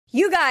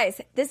You guys,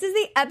 this is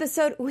the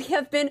episode we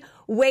have been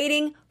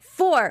waiting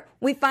for.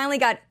 We finally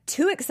got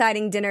 2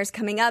 exciting dinners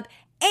coming up,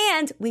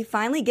 and we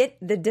finally get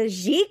the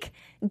Dajik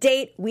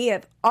date we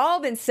have all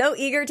been so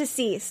eager to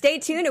see. Stay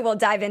tuned and we'll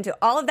dive into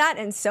all of that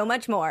and so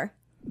much more.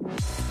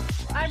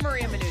 I'm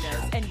Maria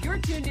Menounos, and you're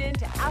tuned in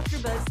to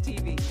AfterBuzz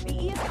TV, the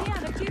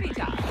ESPN of TV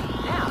talk.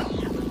 Now,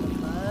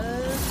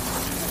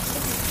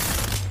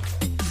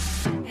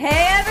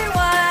 Hey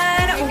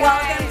everyone,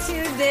 welcome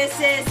to This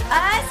Is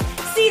Us.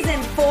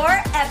 Season 4,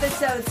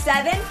 Episode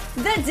 7,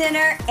 The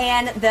Dinner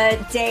and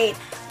the Date.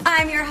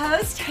 I'm your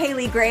host,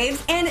 Haley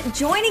Graves, and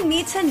joining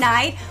me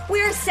tonight,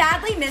 we are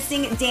sadly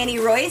missing Danny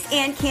Royce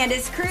and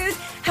Candace Cruz.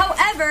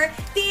 However,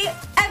 the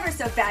ever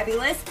so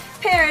fabulous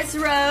Paris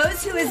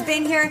Rose, who has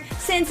been here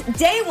since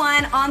day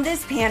one on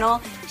this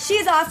panel. She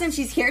is awesome.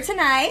 She's here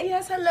tonight.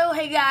 Yes, hello.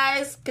 Hey,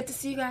 guys. Good to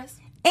see you guys.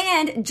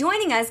 And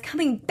joining us,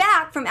 coming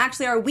back from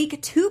actually our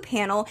week 2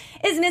 panel,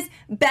 is Miss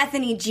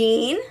Bethany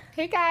Jean.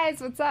 Hey guys,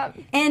 what's up?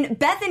 And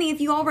Bethany, if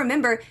you all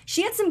remember,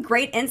 she had some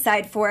great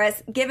insight for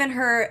us, given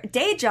her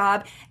day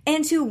job,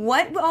 into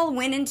what all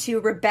went into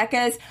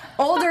Rebecca's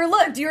older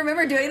look. Do you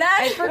remember doing that?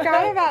 I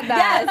forgot about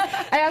that.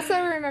 Yes. I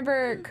also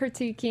remember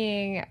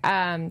critiquing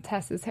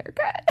Tessa's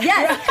haircut.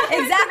 Yes,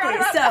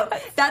 exactly.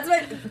 So that's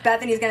what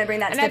Bethany's going to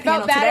bring that And to I the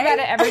panel felt bad today. about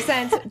it ever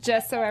since,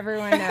 just so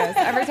everyone knows.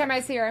 Every time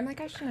I see her, I'm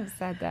like, I shouldn't have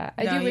said that.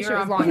 I do wish it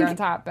was longer on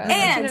top, but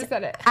I shouldn't have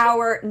said it.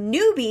 Our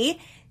newbie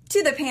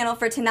to the panel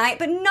for tonight,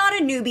 but not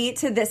a newbie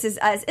to This Is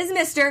Us, is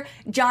Mr.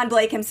 John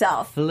Blake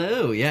himself.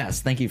 Hello,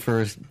 yes. Thank you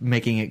for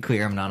making it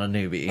clear I'm not a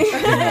newbie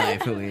in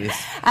life, at least.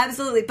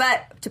 Absolutely.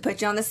 But to put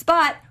you on the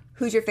spot,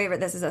 who's your favorite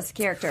This Is Us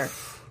character?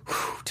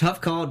 Tough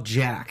call,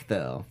 Jack,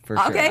 though, for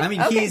sure. Okay, I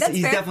mean, okay, he's that's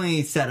fair.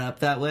 definitely set up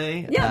that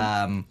way.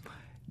 Yeah.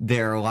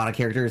 There are a lot of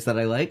characters that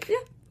I like.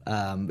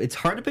 Yeah. It's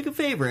hard to pick a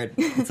favorite.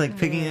 It's like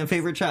picking a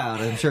favorite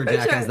child. I'm sure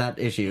Jack has that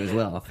issue as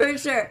well. For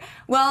sure.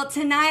 Well,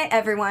 tonight,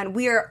 everyone,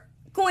 we are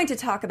going to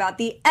talk about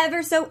the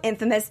ever so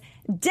infamous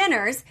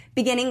dinners,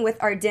 beginning with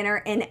our dinner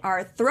in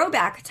our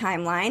throwback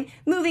timeline,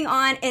 moving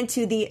on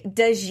into the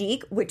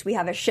Dajik, which we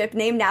have a ship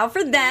name now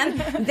for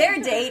them,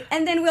 their date,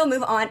 and then we'll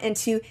move on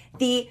into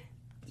the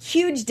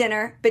huge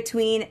dinner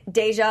between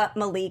Deja,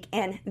 Malik,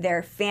 and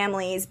their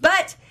families.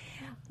 But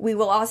we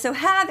will also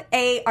have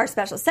our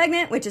special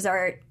segment, which is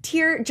our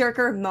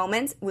tear-jerker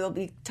moments. We'll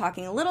be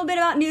talking a little bit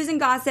about news and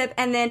gossip,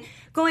 and then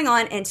going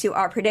on into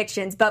our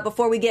predictions. But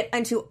before we get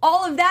into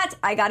all of that,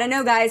 I gotta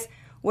know, guys,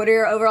 what are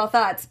your overall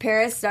thoughts?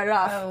 Paris, start it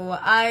off. Oh,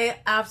 I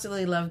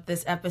absolutely loved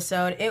this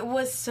episode. It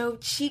was so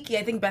cheeky.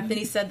 I think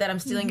Bethany said that. I'm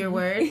stealing your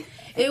word.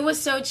 It was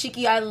so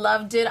cheeky. I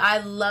loved it. I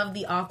loved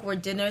the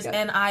awkward dinners,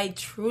 and I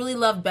truly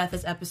loved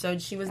Beth's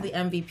episode. She was the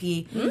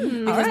MVP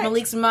because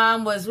Malik's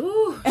mom was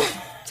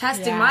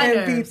testing my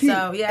nerves. So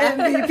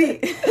MVP.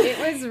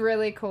 It was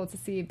really cool to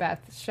see Beth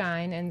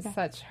shine and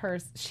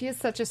she has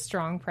such a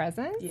strong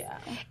presence. Yeah.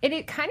 And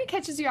it kind of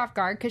catches you off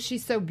guard because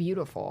she's so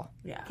beautiful.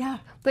 Yeah.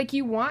 Like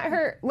you want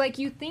her, like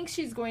you think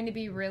she's going to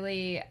be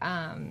really,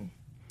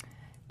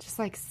 just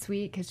like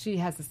sweet because she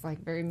has this like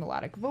very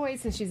melodic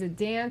voice and she's a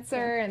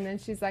dancer, and then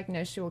she's like,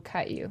 no, she will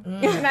cut you.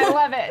 And I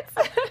love it.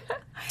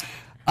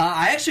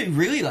 I actually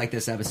really like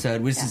this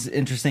episode, which is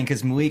interesting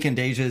because Malik and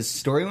Deja's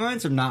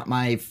storylines are not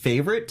my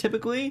favorite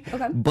typically,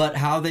 but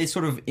how they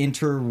sort of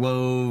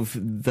interwove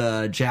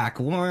the Jack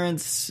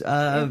Lawrence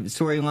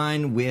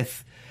storyline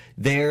with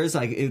theirs,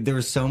 like there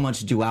was so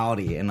much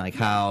duality in like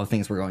how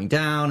things were going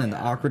down and the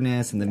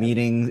awkwardness and the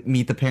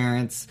meet the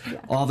parents.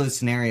 All those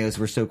scenarios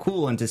were so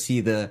cool, and to see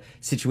the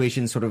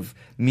situation sort of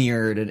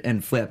mirrored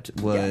and flipped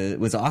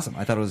was awesome.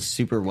 I thought it was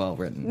super well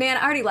written. Man,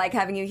 I already like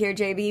having you here,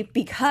 JB,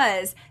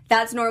 because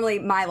that's normally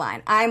my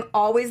line. I'm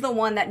always the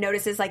one that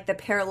notices like the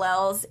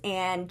parallels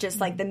and just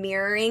like the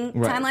mirroring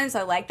timeline. So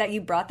I like that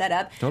you brought that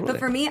up. Totally. But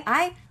for me,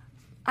 I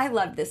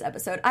loved this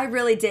episode. I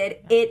really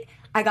did.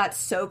 I got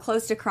so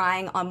close to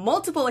crying on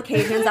multiple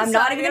occasions. I'm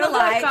not even going to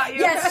lie.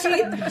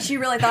 Yes, she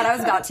really thought I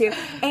was about to.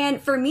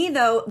 And for me,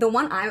 though, the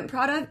one I'm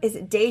proud of is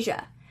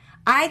Deja.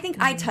 I think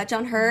I touch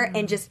on her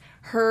and just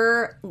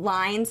her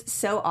lines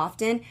so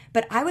often,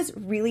 but I was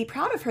really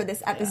proud of her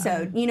this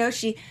episode. You know,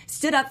 she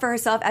stood up for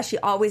herself as she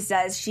always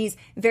does. She's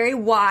very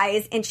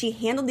wise, and she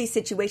handled these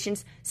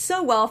situations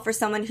so well for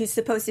someone who's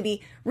supposed to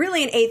be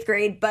really in 8th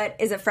grade, but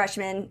is a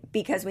freshman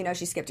because we know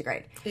she skipped a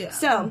grade. Yeah.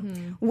 So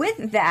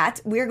with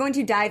that, we're going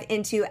to dive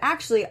into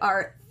actually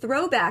our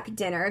throwback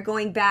dinner,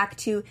 going back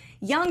to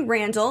young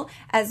Randall,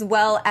 as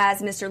well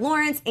as Mr.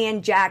 Lawrence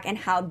and Jack, and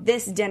how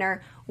this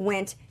dinner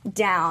went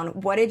down.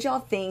 What did y'all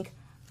think?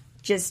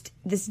 Just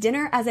this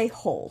dinner as a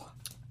whole.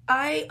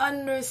 I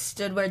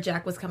understood where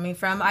Jack was coming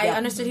from. I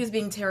understood he was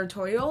being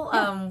territorial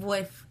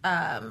with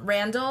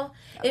Randall.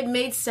 It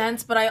made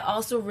sense, but I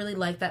also really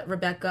liked that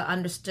Rebecca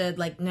understood,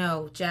 like,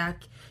 no,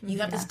 Jack, You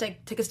have to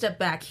take a step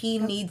back. He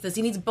needs this.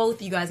 He needs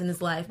both you guys in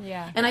his life.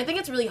 Yeah. And I think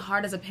it's really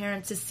hard as a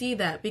parent to see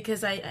that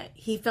because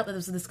he felt that there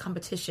was this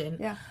competition.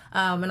 Yeah.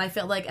 And I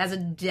felt like as a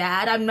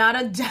dad, I'm not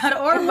a dad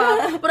or a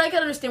mom, but I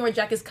can understand where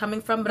Jack is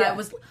coming from. But I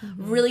was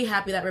really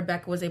happy that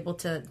Rebecca was able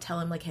to tell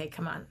him, like, hey,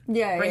 come on.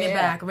 Bring it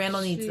back.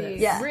 Randall needs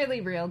this. Yeah.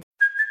 Really real.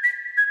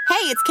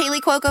 Hey, it's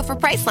Kaylee Cuoco for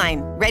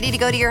Priceline. Ready to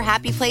go to your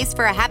happy place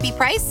for a happy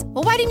price?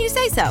 Well, why didn't you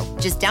say so?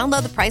 Just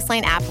download the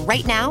Priceline app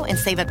right now and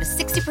save up to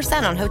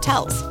 60% on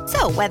hotels.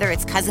 So whether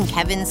it's Cousin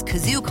Kevin's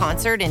Kazoo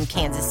Concert in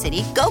Kansas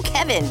City, go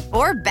Kevin,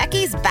 or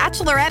Becky's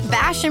Bachelorette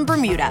Bash in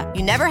Bermuda,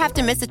 you never have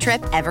to miss a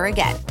trip ever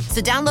again.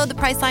 So download the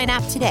Priceline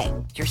app today.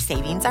 Your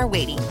savings are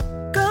waiting.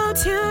 Go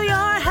to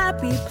your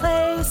happy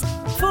place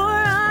for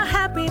a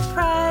happy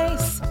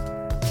price.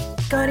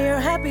 Go to your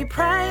happy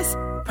price,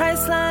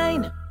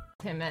 Priceline.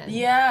 Him in.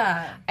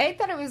 Yeah. I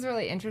thought it was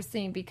really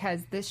interesting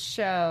because this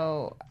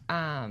show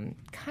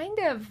kind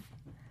of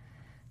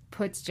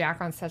puts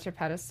Jack on such a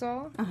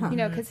pedestal, you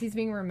know, because he's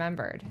being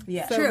remembered.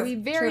 Yeah. So we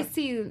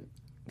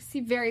see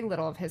very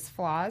little of his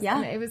flaws. Yeah.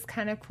 And it was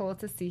kind of cool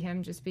to see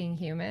him just being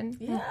human.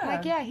 Yeah.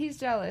 Like, he's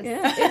jealous.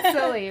 Yeah. It's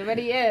silly, but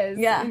he is.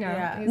 Yeah. You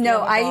know, he's No,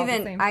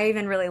 lovable I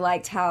even really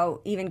liked how,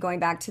 even going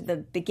back to the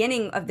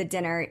beginning of the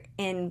dinner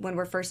and when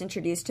we're first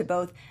introduced to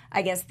both,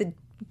 I guess, the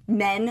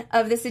men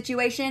of the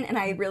situation, and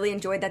I really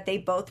enjoyed that they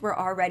both were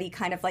already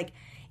kind of like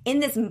in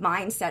this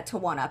mindset to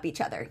one up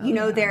each other. You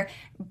know, they're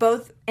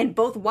both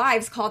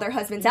wives call their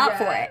husbands out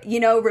for it.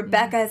 You know,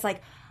 Rebecca is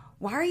like,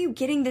 why are you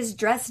getting this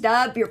dressed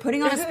up? You're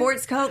putting on a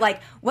sports coat.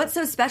 Like, what's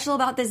so special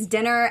about this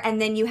dinner?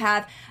 And then you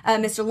have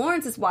Mr.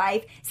 Lawrence's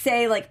wife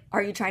say, like,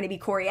 are you trying to be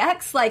Corey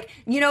X? Like,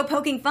 you know,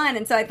 poking fun.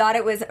 And so I thought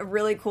it was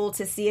really cool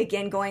to see,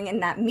 again, going in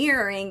that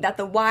mirroring, that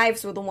the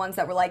wives were the ones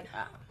that were like,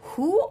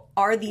 who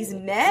are these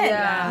men?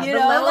 Yeah, you the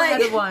know,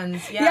 level-headed like,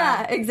 ones.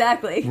 Yeah,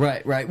 exactly.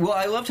 Right. Well,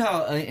 I loved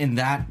how in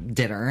that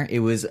dinner it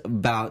was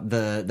about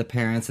the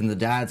parents and the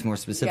dads more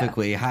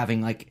specifically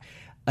having like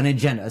an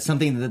agenda,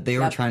 something that they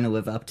were trying to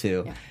live up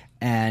to. Yeah.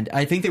 And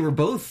I think they were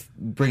both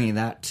bringing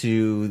that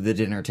to the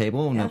dinner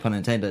table, no pun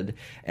intended.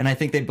 And I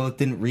think they both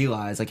didn't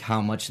realize like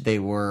how much they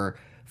were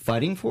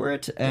fighting for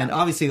it. And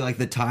obviously, like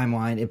the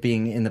timeline, it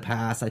being in the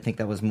past, I think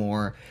that was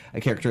more a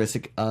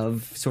characteristic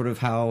of sort of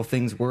how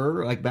things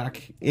were like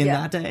back in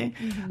that day.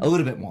 A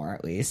little bit more,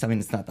 at least. I mean,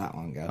 it's not that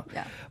long ago.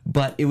 Yeah.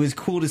 But it was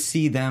cool to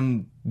see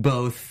them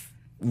both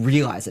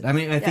realize it. I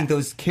mean, I think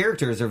those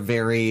characters are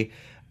very...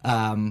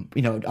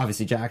 you know,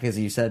 obviously Jack, as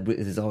you said,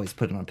 is always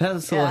put on a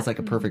pedestal as like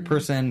a perfect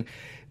person.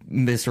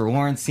 Mr.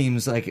 Lawrence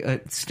seems like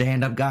a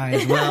stand-up guy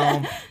as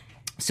well.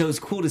 So it's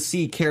cool to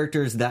see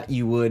characters that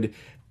you would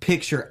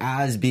picture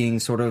as being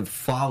sort of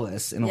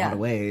flawless in a lot of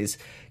ways,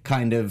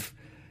 kind of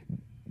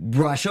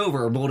brush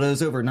over,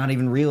 bulldoze over, not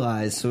even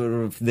realize sort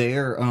of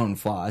their own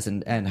flaws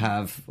and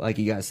have, like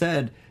you guys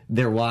said,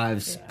 their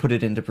wives put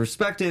it into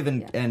perspective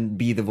and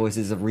be the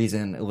voices of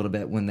reason a little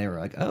bit when they were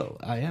like, oh,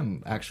 I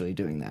am actually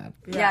doing that.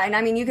 Yeah, and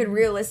I mean, you could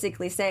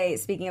realistically say,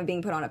 speaking of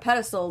being put on a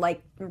pedestal,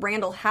 like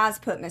Randall has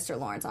put Mr.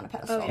 Lawrence on a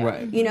pedestal.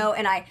 Right. You know,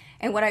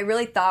 and what I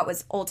really thought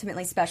was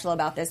ultimately special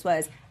about this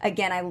was,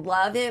 again, I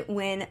love it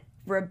when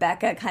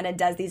Rebecca kind of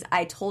does these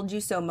I told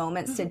you so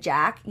moments to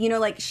Jack. You know,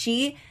 like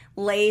she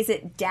lays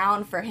it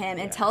down for him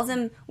and tells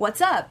him what's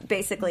up,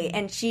 basically.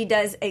 And she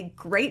does a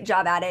great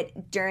job at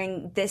it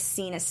during this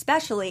scene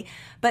especially.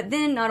 But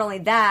then not only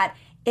that,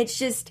 it's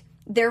just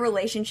their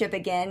relationship,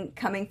 again,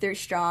 coming through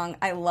strong.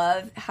 I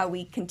love how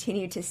we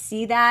continue to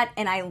see that.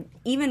 And I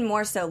even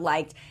more so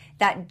liked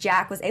that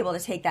Jack was able to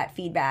take that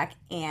feedback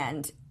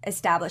and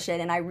establish it.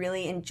 And I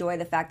really enjoy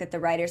the fact that the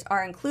writers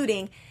are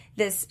including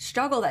this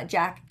struggle that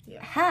Jack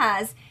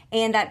has,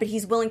 and but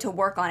he's willing to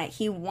work on it.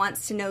 He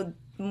wants to know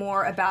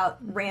more about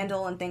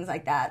Randall and things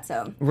like that.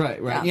 So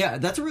right. Yeah,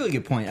 that's a really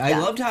good point. I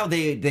loved how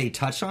they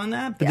touched on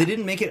that, but they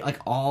didn't make it like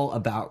all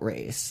about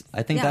race.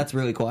 I think that's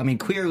really cool. I mean,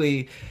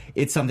 clearly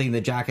it's something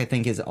that Jack, I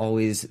think, has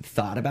always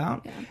thought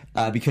about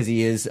because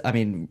he is, I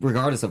mean,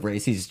 regardless of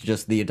race, he's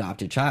just the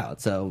adopted child.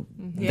 So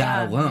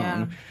that alone.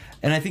 Yeah.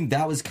 And I think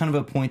that was kind of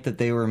a point that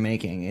they were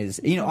making is,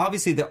 you know,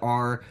 obviously there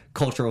are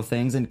cultural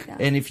things and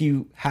if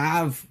you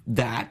have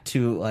that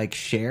to like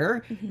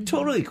share,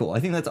 totally cool. I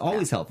think that's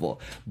always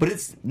helpful, but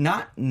it's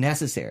not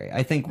necessary.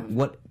 I think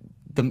what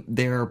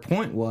their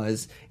point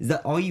is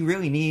that all you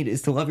really need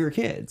is to love your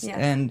kids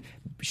and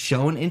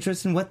show an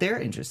interest in what they're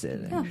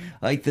interested in.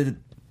 Like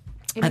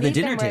at the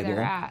dinner table.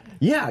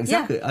 Yeah,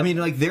 exactly. Yeah. I mean,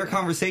 like their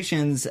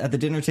conversations at the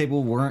dinner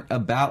table weren't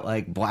about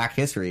like Black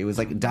history. It was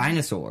like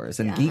dinosaurs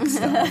and geek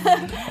stuff,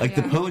 like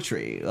the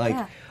poetry, like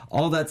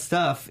all that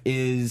stuff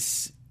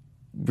is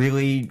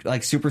really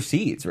like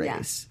supersedes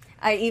race.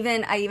 I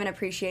even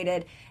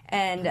appreciated,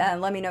 and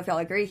let me know if y'all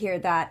agree here,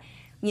 that,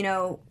 you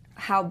know,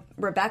 how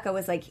Rebecca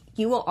was like,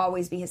 you will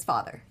always be his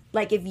father.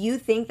 Like, if you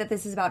think that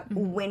this is about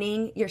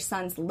winning your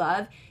son's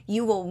love,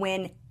 you will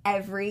win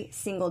every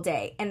single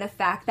day. And the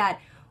fact that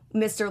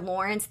Mr.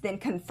 Lawrence then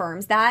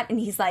confirms that, and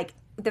he's like,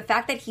 the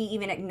fact that he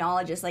even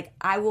acknowledges, like,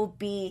 I will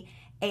be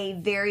a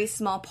very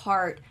small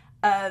part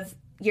of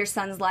your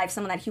son's life,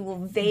 someone that he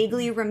will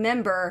vaguely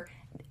remember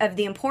of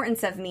the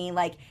importance of me,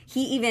 like,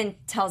 he even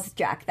tells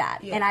Jack that.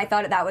 Yeah. And I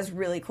thought that was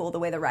really cool the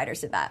way the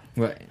writers did that.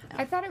 Right.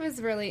 I thought it was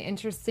really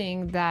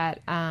interesting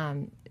that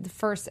the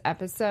first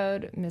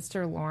episode,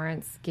 Mr.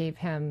 Lawrence gave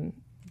him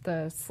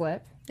the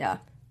slip. Yeah.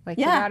 Like,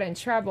 he got in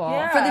trouble.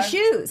 Yeah. For the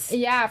shoes.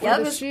 Yeah,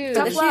 for the shoes.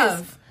 For the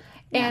shoes.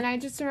 And I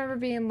just remember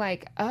being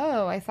like,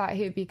 oh, I thought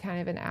he would be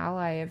kind of an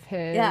ally of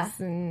his. Yeah.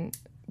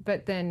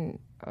 But then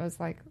I was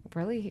like,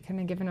 really? He couldn't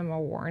have given him a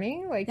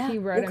warning? Like, he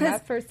wrote him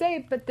up first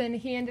day, but then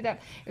he ended up...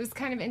 It was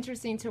kind of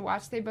interesting to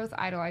watch. They both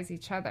idolize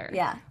each other.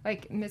 Yeah.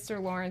 Like,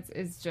 Mr. Lawrence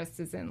is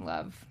just as in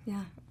love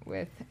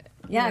with...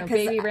 Yeah,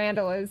 because Baby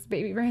Randall is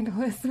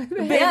with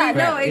him. Yeah,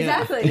 no,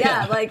 exactly.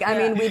 Yeah, like, I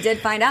mean, we did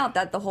find out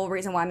that the whole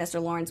reason why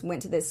Mr. Lawrence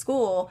went to this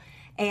school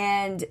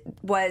and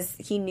was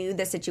he knew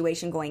the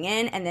situation going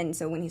in, and then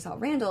so when he saw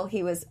Randall,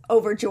 he was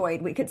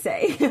overjoyed, we could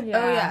say. Oh,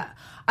 yeah.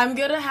 I'm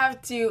going to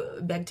have to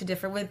beg to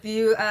differ with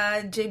you,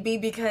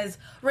 JB, because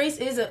race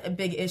is a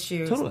big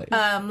issue. Totally.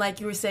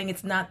 Like you were saying,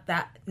 it's not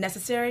that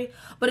necessary,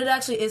 but it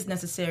actually is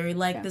necessary.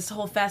 Like this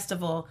whole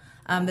festival,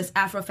 this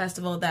Afro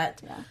festival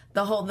that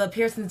the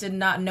Pearsons did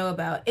not know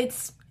about.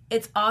 It's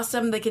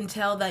awesome. They can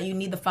tell that you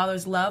need the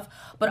father's love,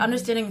 but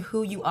understanding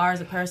who you are as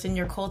a person,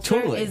 your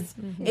culture is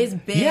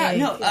big. Yeah,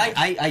 no,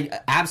 I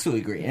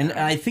absolutely agree. And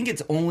I think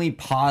it's only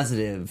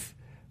positive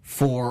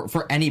for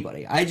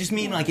anybody. I just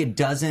mean, like, it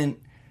doesn't,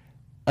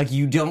 like,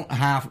 you don't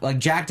have, like,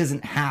 Jack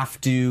doesn't have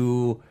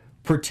to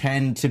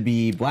pretend to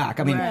be black.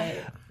 I mean,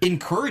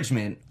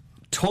 encouragement,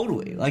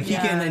 totally. Like, he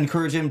can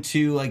encourage him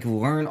to, like,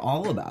 learn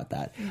all about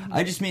that.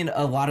 I just mean,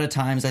 a lot of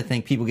times I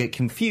think people get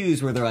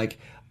confused where they're like,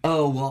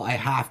 oh, well, I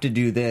have to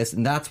do this.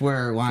 And that's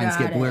where lines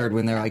get blurred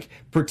when they're, like,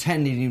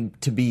 pretending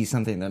to be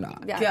something they're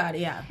not. Got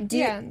it,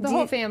 The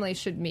whole family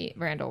should meet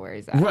Randall where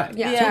he's at. Right.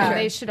 Yeah.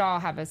 They should all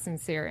have a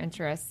sincere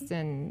interest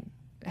in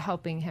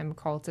helping him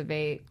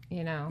cultivate,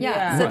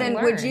 Yeah. So then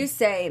would you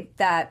say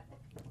that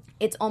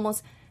it's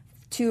almost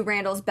to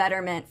Randall's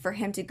betterment for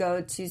him to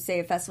go to,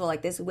 say, a festival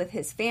like this with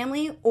his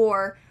family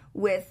or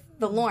with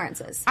the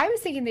Lawrences? I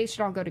was thinking they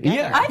should all go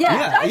together. I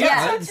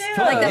thought so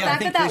too. Like, the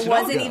fact that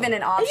wasn't even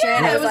an option.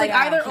 Yeah, it was like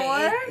either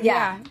okay. or.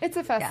 Yeah. It's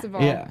a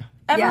festival. Yeah.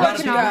 Everyone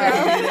Can can all all go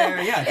go.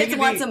 there. Yeah, It's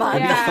once a month.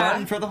 It'd be Yeah.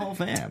 fun for the whole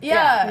fam.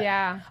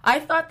 Yeah. I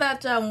thought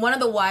that one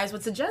of the wives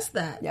would suggest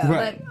that. Yeah.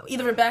 Right. Like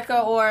either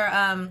Rebecca or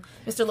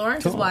Mr.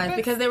 Lawrence's wife,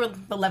 because they were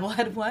the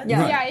level-headed ones.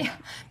 Yeah. Yeah.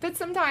 But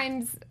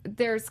sometimes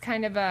there's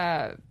kind of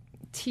a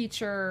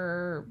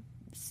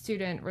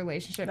teacher-student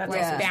relationship, That's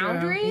like also true.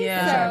 boundaries.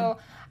 Yeah. So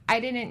I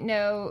didn't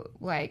know,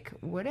 like,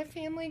 would a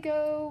family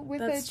go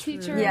with That's a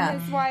teacher true. Yeah.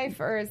 and his wife,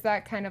 or is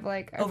that kind of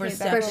like, okay,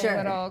 Overstep. that's For sure.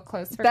 a little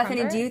close for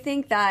Bethany, comfort? do you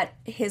think that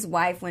his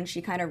wife, when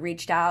she kind of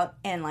reached out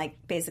and, like,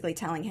 basically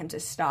telling him to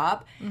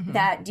stop,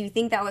 that do you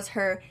think that was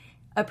her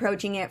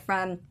approaching it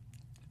from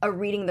a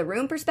reading the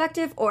room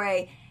perspective or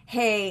a,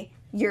 hey,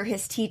 you're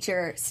his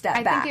teacher,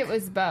 step back? I think it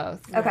was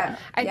both. Okay.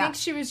 I Yeah. think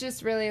she was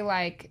just really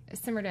like,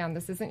 simmer down,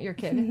 this isn't your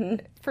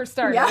kid. For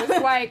starters,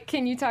 like,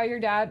 can you tell your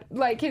dad,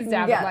 like, his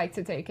dad Yeah. would like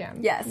to take him.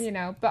 Yes.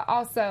 But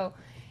also,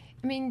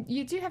 I mean,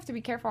 you do have to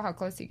be careful how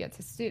close you get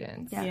to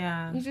students.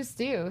 Yeah. You just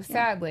do,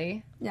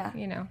 sadly. Yeah.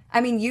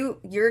 I mean,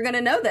 you're going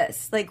to know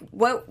this. Like,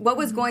 what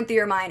was going through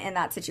your mind in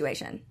that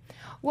situation?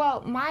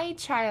 Well, my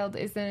child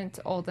isn't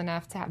old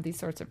enough to have these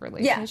sorts of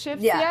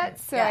relationships Yeah. yet,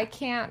 so Yeah. I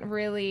can't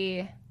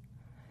really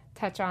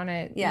touch on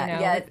it, with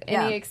Yeah.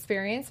 any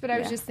experience. But I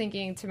was just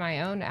thinking to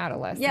my own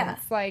adolescence, Yeah.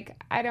 like,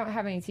 I don't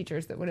have any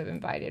teachers that would have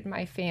invited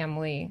my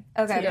family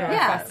Okay. to go to a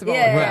Yeah. festival.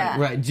 Yeah.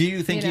 Right. Do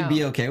you think You you'd know.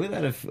 be okay with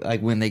that if,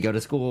 like, when they go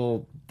to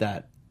school,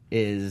 that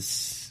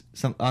is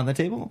some on the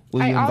table?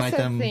 Will I you invite also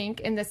them? think,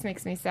 and this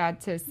makes me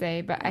sad to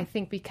say, but I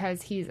think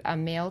because he's a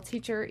male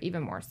teacher,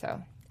 even more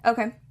so.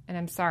 Okay. And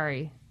I'm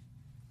sorry,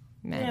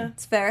 men.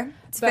 It's fair.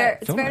 It's fair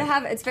to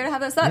have those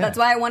thoughts. Yeah. That's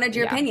why I wanted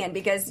your Yeah. opinion,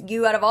 because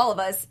you, out of all of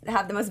us,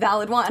 have the most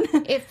valid one.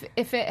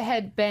 If it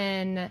had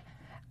been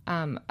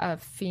a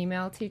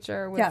female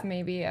teacher with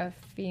maybe a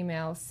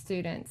female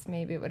student,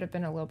 maybe it would have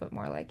been a little bit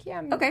more like,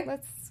 Okay.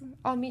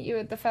 I'll meet you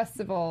at the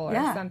festival or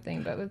Yeah.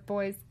 something. But with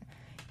boys,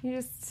 you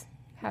just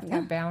have to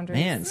have boundaries.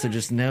 Man, so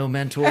just no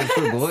mentors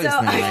for boys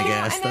then, I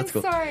guess. And That's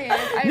I'm cool. sorry.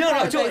 I No,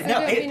 apologize. totally. No,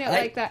 I don't mean it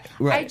like that.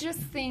 right. I just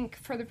think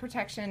for the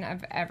protection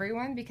of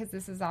everyone, because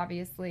this is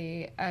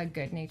obviously a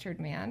good-natured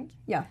man,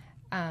 Yeah.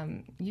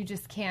 you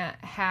just can't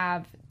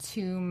have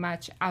too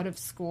much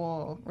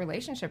out-of-school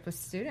relationship with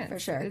students. For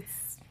sure.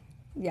 It's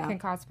Yeah. can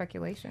cause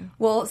speculation.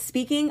 Well,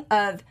 speaking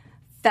of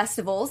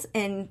festivals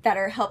and that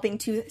are helping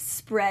to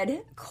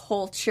spread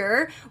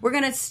culture, we're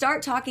going to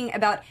start talking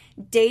about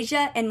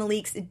Deja and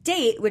Malik's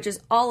date, which is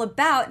all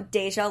about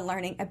Deja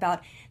learning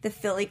about the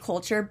Philly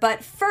culture.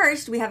 But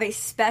first, we have a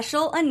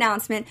special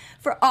announcement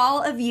for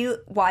all of you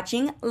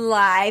watching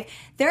live.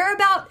 There are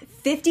about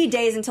 50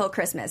 days until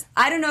Christmas.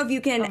 I don't know if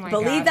you can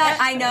believe God. that.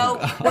 I know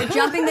we're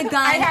jumping the gun.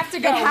 I have to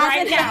go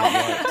right now.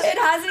 It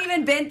hasn't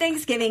even been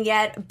Thanksgiving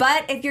yet,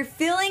 but if you're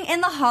feeling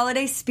in the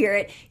holiday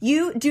spirit,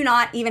 you do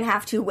not even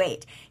have to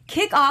wait.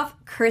 Kick off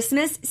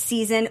Christmas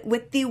season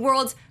with the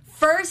world's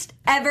first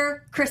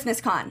ever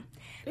Christmas con.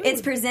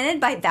 It's presented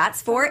by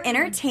That's For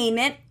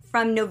Entertainment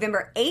from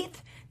November 8th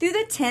through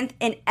the 10th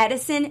in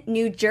Edison,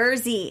 New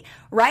Jersey,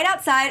 right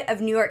outside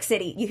of New York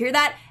City. You hear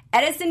that?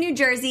 Edison, New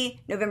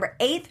Jersey, November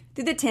 8th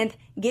through the 10th.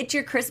 Get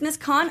your Christmas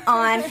con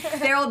on.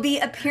 There will be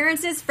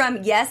appearances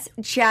from, yes,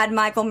 Chad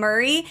Michael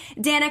Murray,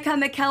 Danica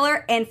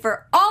McKellar, and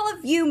for all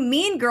of you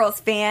Mean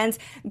Girls fans,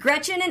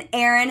 Gretchen and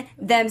Aaron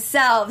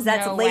themselves.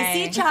 That's No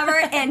Lacey way.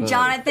 Chavert and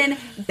Jonathan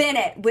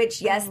Bennett,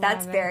 which, yes,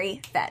 that's very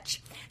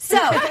fetch. So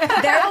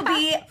there will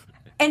be...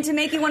 And to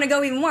make you want to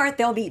go even more,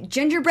 there'll be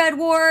gingerbread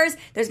wars,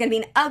 there's going to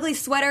be an ugly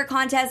sweater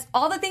contest,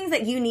 all the things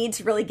that you need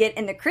to really get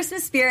in the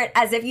Christmas spirit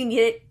as if you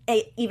need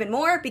it even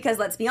more, because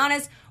let's be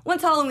honest,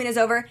 once Halloween is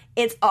over,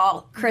 it's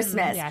all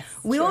Christmas. Yes,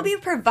 we will be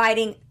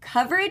providing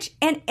coverage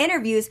and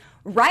interviews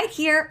right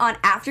here on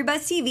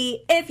AfterBuzz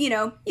TV if,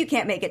 you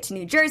can't make it to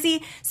New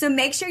Jersey. So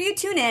make sure you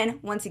tune in.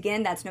 Once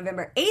again, that's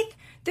November 8th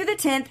through the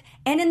 10th.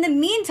 And in the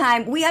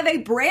meantime, we have a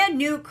brand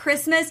new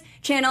Christmas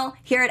channel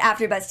here at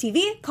AfterBuzz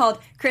TV called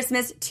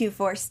Christmas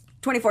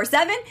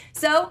 24/7.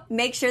 So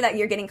make sure that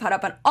you're getting caught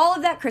up on all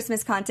of that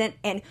Christmas content,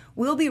 and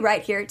we'll be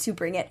right here to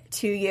bring it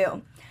to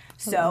you.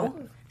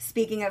 So,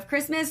 speaking of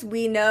Christmas,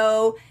 we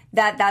know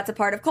that that's a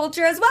part of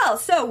culture as well.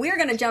 So we're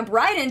going to jump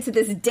right into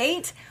this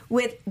date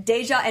with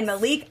Deja and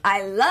Malik.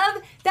 I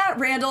love that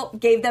Randall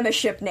gave them a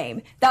ship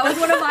name. That was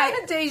one of my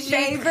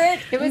favorite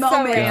It was so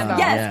moments. Randall.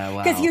 Yes, Yeah,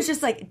 wow. because he was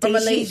just like, From Deja,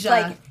 Malaysia.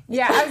 like,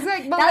 Yeah, I was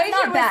like, that's Malaysia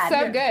not was bad.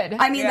 so good.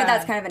 I mean, but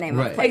that's kind of a name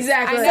of a Right. place.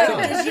 Exactly. I know. So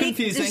It's Dajik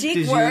confusing. Dajik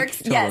Dajik, works.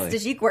 totally. Yes,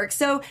 Dajik works.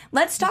 So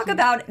let's talk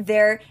about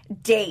their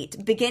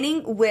date,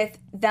 beginning with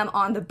them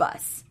on the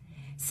bus.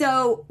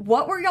 So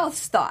what were y'all's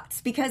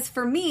thoughts? Because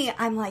for me,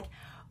 I'm like,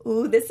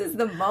 ooh, this is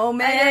the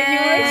moment. I know,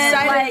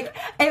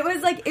 you were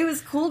excited. It was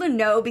cool to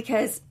know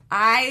because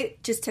I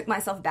just took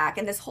myself back.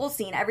 And this whole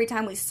scene, every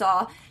time we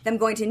saw them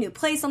going to a new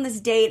place on this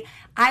date,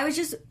 I was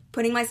just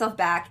putting myself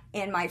back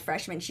in my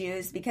freshman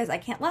shoes because I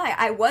can't lie.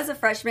 I was a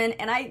freshman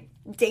and I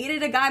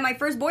dated a guy. My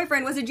first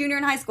boyfriend was a junior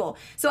in high school.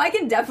 So I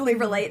can definitely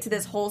relate to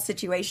this whole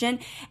situation.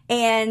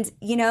 And,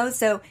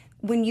 so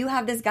when you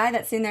have this guy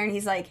that's sitting there and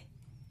he's like,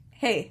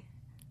 hey,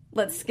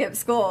 let's skip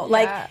school.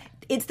 Like,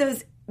 it's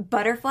those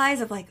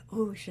butterflies of like,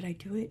 oh, should I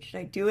do it? Should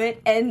I do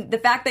it? And the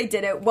fact they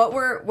did it, what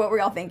were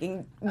y'all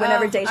thinking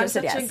whenever Deja I'm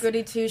said such yes? a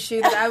goody two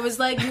shoe that I was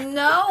like,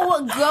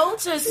 no, go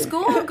to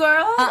school,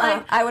 girl.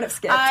 Like, I would have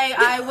skipped.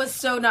 I was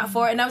so not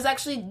for it, and I was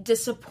actually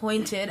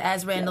disappointed,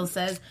 as Randall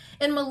says,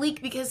 in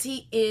Malik because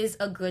he is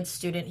a good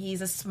student.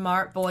 He's a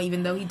smart boy,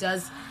 even though he's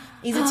a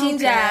teen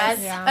dad.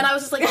 Yeah. And I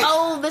was just like,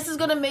 oh, this is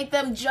gonna make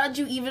them judge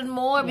you even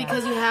more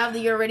because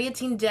you're already a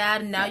teen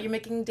dad, and now you're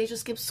making Deja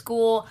skip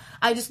school.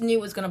 I just knew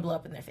it was gonna blow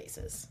up in their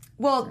faces.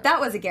 Well, that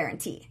was a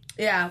guarantee.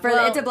 Yeah, For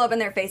it to blow up in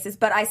their faces,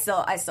 but I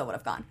still would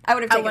have gone. I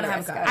would have taken would a have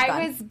risk. gone. I would've I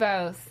gone. was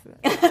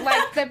both.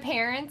 Like, the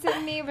parents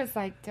in me was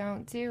like,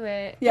 don't do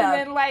it. Yeah. And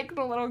then, like,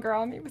 the little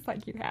girl in me was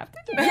like, you have to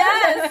do it.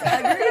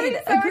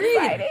 Yes, So agreed.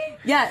 exciting.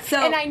 Yeah, so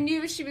And I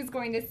knew she was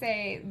going to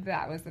say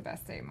that was the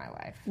best day of my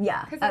life.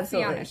 Yeah, Because let's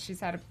absolutely. be honest, she's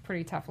had a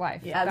pretty tough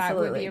life. Yeah, that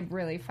would absolutely. be a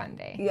really fun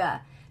day.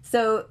 yeah.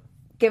 So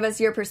give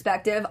us your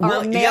perspective, our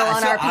Well, male yeah,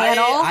 on so our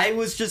panel. I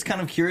was just kind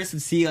of curious to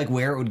see like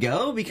where it would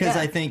go because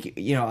Yeah. I think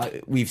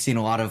we've seen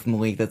a lot of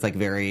Malik that's like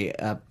very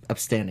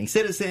upstanding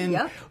citizen.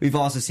 Yep. We've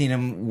also seen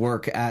him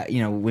work at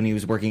when he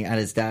was working at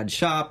his dad's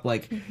shop,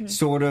 like Mm-hmm.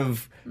 sort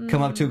of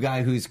come up to a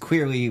guy who's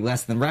clearly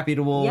less than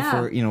reputable Yeah.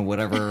 for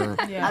whatever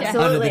under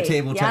Absolutely. the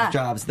table Yeah. type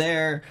jobs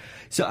there.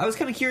 So I was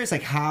kind of curious,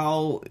 like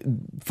how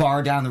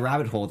far down the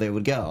rabbit hole they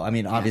would go. I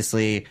mean,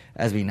 obviously,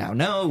 as we now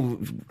know,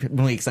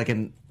 Malik's like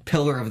a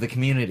pillar of the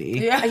community.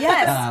 Yeah.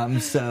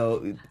 Yes.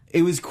 So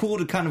it was cool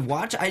to kind of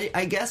watch.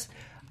 I guess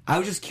I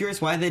was just curious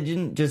why they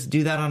didn't just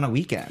do that on a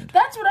weekend.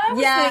 That's what I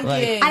was Yeah.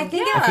 thinking. I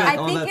think yeah. feel like I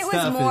all think that it was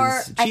stuff more.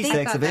 is I cheese think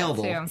sticks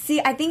available. too.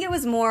 See, I think it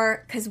was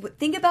more because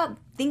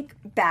think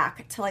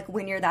back to like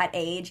when you're that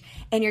age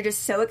and you're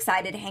just so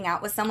excited to hang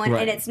out with someone,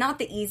 Right. and it's not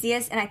the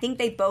easiest. And I think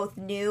they both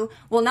knew.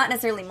 Well, not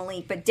necessarily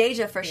Malik, but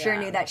Deja for sure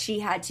knew that she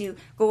had to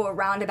go a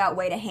roundabout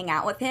way to hang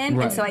out with him.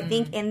 Right. And so I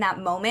think in that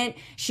moment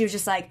she was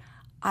just like,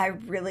 I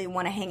really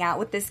want to hang out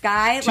with this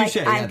guy. Touche, Like,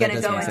 yeah, I'm that going to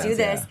does go make and do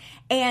sense, this.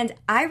 yeah. And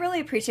I really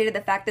appreciated the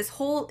fact this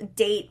whole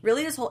date,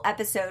 really this whole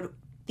episode,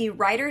 the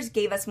writers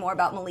gave us more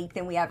about Malik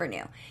than we ever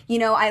knew.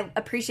 I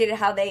appreciated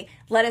how they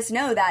let us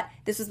know that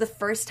this was the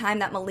first time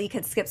that Malik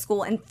had skipped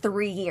school in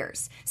 3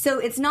 years. So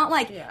it's not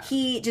like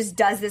he just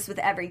does this with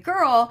every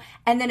girl.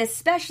 And then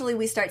especially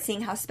we start seeing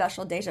how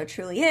special Deja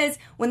truly is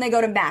when they go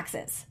to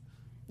Max's.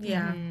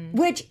 Yeah.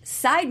 Which,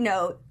 side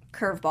note,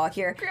 curveball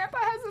here, Grandpa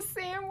has a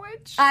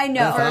sandwich. I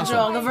know. That's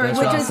awesome. The Virgil.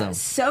 Which That's is awesome.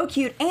 so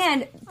cute.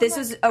 And this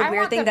was a I weird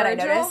want thing the that I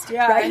Virgil. noticed.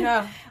 Yeah, I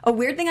know. A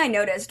weird thing I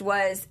noticed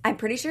was I'm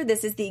pretty sure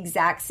this is the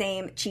exact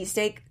same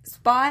cheesesteak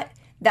spot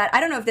that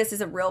I don't know if this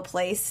is a real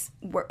place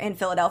in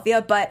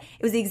Philadelphia, but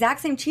it was the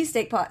exact same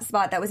cheesesteak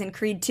spot that was in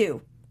Creed 2.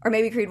 or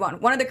maybe Creed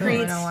 1. One of the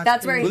Creeds.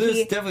 That's where there's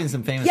he. definitely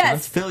some famous Yes.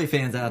 ones. Philly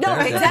fans out No,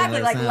 there.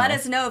 exactly. Like, let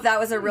us know if that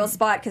was a real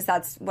spot, because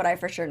that's what I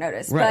for sure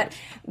noticed. Right.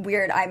 But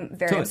weird. I'm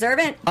very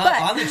observant. But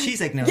On the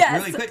cheesesteak note, Yes.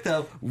 really quick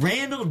though,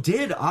 Randall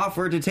did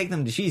offer to take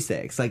them to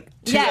cheesesteaks, like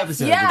 2 Yes.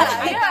 episodes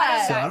Yeah, ago.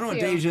 yeah. So I don't know what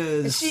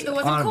Deja's It on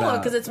wasn't cool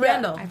about. because it's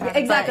Randall.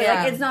 exactly.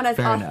 Yeah. Like, it's not as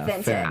Fair enough,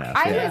 authentic. fair enough.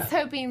 I Yeah. was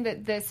hoping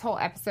that this whole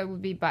episode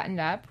would be buttoned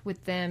up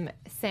with them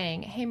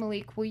saying, "Hey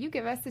Malik, will you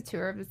give us a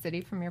tour of the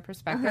city from your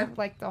perspective,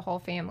 like the whole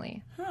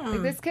family?"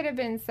 Like, this could have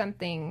been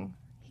something.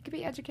 He could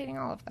be educating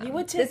all of them. You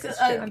would take.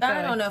 I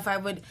don't know if I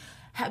would.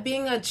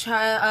 Being a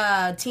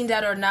child, teen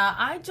dad or not,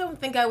 I don't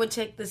think I would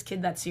take this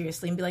kid that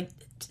seriously and be like,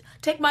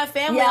 "Take my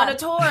family Yeah. on a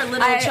tour,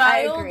 little I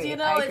child." agree. You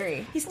know, I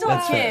agree. he's still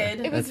That's a fair. kid.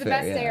 It was That's the fair,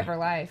 best day yeah. of her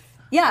life.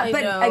 Yeah, I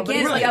but know, again, but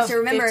he's you like have a to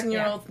remember,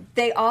 15-year-old.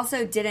 they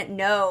also didn't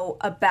know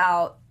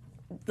about,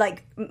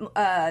 like,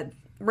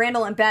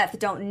 Randall and Beth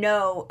don't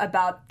know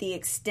about the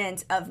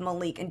extent of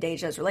Malik and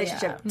Deja's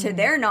relationship. Yeah. To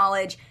their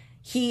knowledge,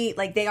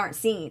 they aren't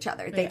seeing each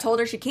other. They told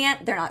her she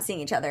can't, they're not seeing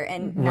each other.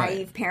 And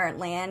naive parent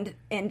land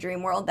in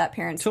Dream World that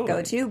parents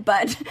go to.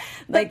 But,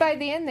 But by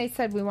the end, they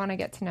said we want to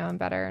get to know him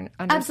better and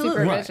under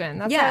Absolutely. supervision.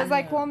 That's Yeah. why I was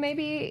like, well,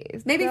 maybe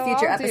they'll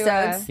future all do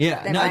episodes.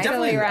 Yeah, They no, might.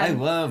 definitely. I Around.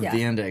 loved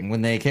the ending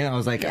when they came. I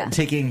was like Yeah.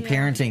 taking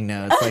parenting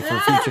notes, like for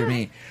future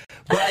me.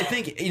 But I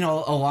think a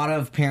lot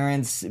of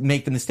parents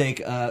make the mistake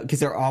because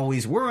they're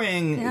always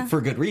worrying for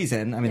good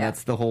reason. I mean,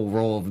 that's the whole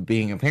role of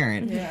being a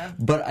parent. Yeah.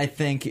 But I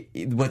think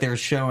what they're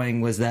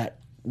showing was that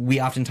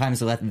we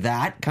oftentimes let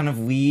that kind of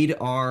lead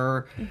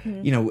our,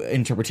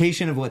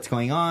 interpretation of what's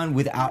going on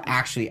without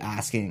actually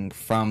asking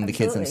from the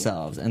kids Absolutely.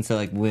 themselves. And so,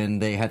 like, when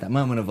they had that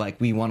moment of like,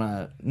 we want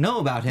to know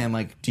about him,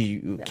 like,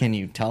 can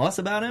you tell us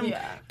about him?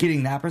 Yeah.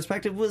 Getting that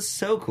perspective was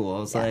so cool. I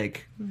was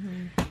like,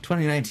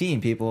 2019,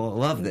 people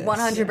love this.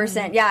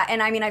 100%. Yeah,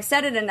 and I mean, I've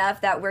said it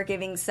enough that we're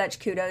giving such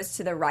kudos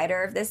to the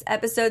writer of this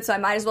episode, so I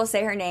might as well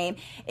say her name.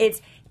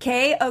 It's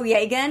Kay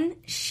Oyegan.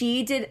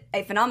 She did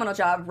a phenomenal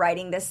job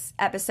writing this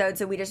episode,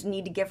 so we just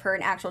need to give her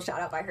an actual shout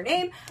out by her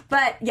name.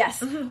 But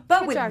yes,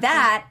 but with job,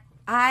 that,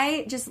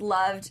 I just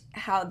loved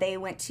how they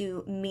went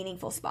to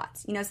meaningful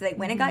spots. So they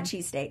went and got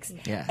cheesesteaks.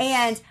 Yes.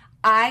 And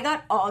I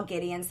got all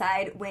giddy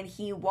inside when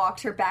he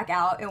walked her back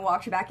out and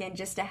walked her back in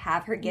just to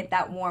have her get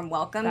that warm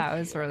welcome. That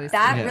was really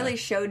That sweet. really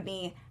showed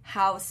me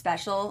how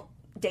special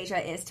Deja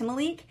is to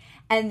Malik.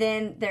 And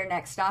then their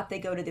next stop, they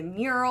go to the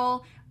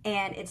mural,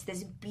 and it's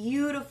this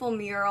beautiful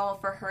mural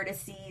for her to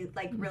see,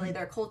 like, really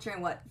their culture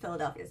and what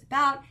Philadelphia is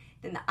about.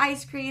 Then the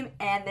ice cream,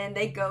 and then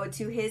they go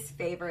to his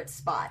favorite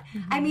spot.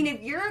 I mean,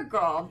 if you're a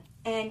girl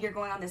and you're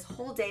going on this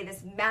whole day,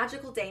 this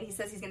magical day, and he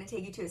says he's going to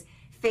take you to his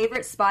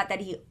favorite spot that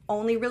he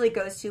only really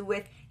goes to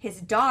with his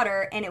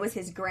daughter, and it was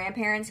his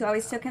grandparents who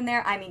always took him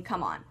there. I mean,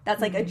 come on. That's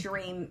like a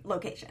dream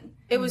location.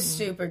 It was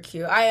super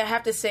cute. I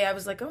have to say, I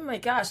was like, oh my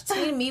gosh,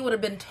 teen me would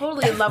have been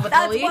totally in love with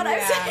That's Malik. what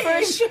I'm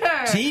saying. For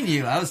sure. Teen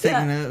you, I was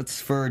taking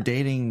notes for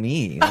dating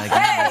me. Like,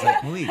 I was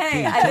like, wait,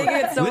 Hey, dude, I think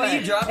it's so when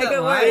you dropped it that could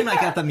line, work.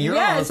 like at the mural,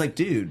 I Yes. was like,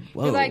 dude,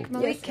 whoa. You're like,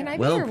 Malik, can I be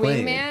Well your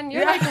played. wingman?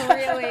 You're like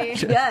really.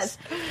 Yes.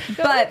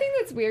 The only thing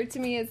that's weird to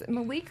me is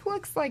Malik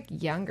looks like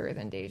younger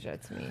than Deja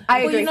to me. I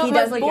Well, agree. you know He what?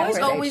 does look Boys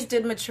younger. always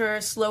did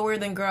mature slower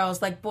than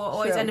girls. Like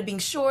boys True. end up being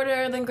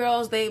shorter than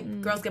girls.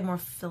 Girls get more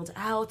filled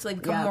out, like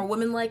become Yeah. more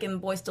women-like,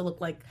 and boys still look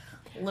like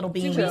little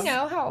Do beans. we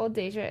know how old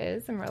Deja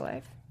is in real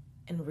life?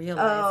 In real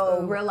life.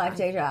 Oh, real life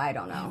Deja, I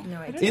don't know. No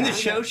idea. In the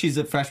show, she's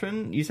a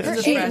freshman, you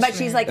said? She's a But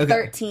she's like Okay.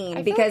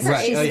 13 because her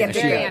Right. she Oh, yeah, skipped she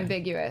a very year.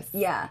 ambiguous.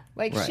 Yeah,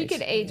 Like she Right.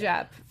 could age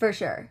up, for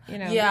sure.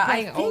 Yeah, I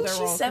playing think older she's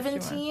roles if she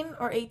wants. 17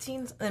 or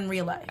 18 in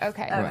real life.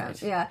 Okay.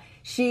 Right. Yeah.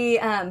 She,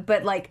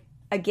 but like,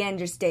 again,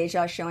 just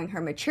Deja showing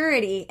her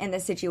maturity in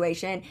this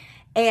situation.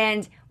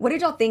 And what did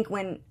y'all think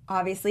when,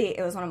 obviously,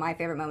 it was one of my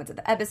favorite moments of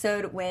the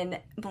episode when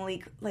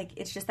Malik, like,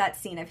 it's just that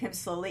scene of him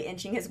slowly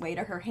inching his way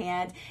to her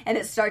hand, and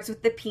it starts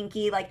with the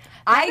pinky. Like,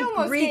 I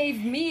almost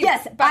gave me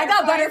yes, I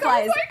got butterflies. butterflies.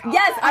 I was like, oh,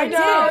 yes, I know. did.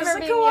 I was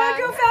like, come on,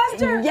 go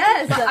faster.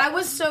 Yes. But I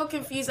was so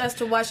confused as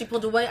to why she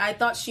pulled away. I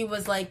thought she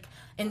was like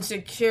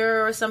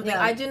insecure or something.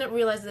 Yeah. I didn't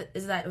realize that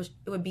it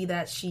would be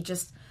that she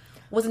just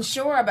wasn't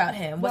sure about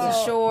him. Wasn't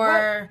Well,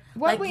 sure.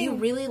 what like, we- you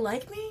really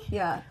like me?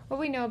 Yeah. What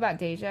we know about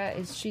Deja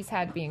is she's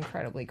had to be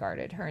incredibly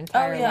guarded her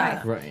entire yeah.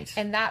 life. Right.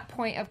 And that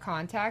point of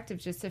contact of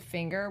just a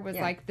finger was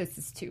Yeah. like, this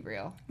is too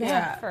real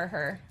Yeah. for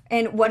her.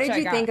 And what Which did I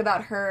you got. think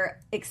about her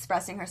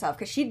expressing herself?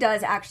 Because she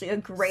does actually a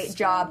great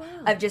job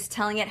of just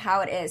telling it how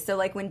it is. So,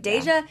 like, when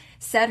Deja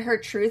said her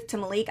truth to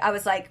Malik, I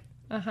was like,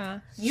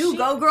 you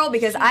go, girl,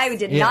 because I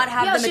did not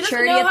have Yeah, the she doesn't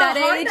maturity know at that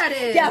how hard age. that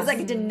is. Yeah, I was like,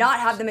 I did not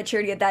have the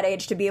maturity at that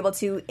age to be able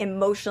to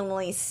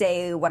emotionally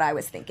say what I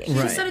was thinking.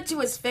 Right. She said it to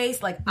his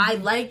face, like, I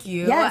like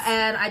you, Yes.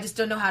 and I just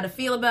don't know how to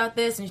feel about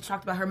this. And she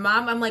talked about her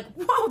mom. I'm like,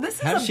 whoa, this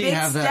is How a does she big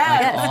have step.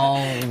 that like,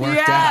 all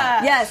worked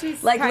out?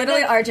 Yes, like kind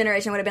literally of- our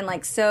generation would have been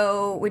like,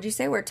 so would you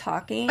say we're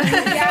talking?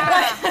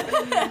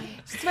 Yeah.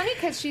 It's funny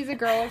because she's a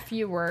girl of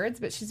few words,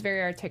 but she's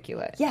very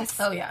articulate. Yes.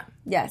 Oh, yeah.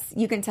 Yes,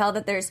 you can tell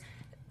that there's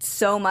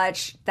so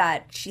much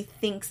that she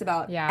thinks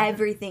about Yeah.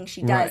 everything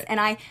she does. Right. And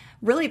I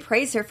really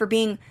praise her for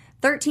being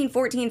 13,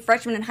 14,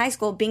 freshman in high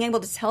school, being able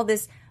to tell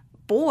this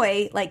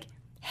boy, like,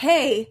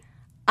 hey,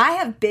 I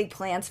have big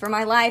plans for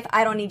my life.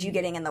 I don't need you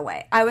getting in the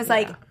way. I was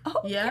like,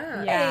 oh,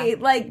 hey,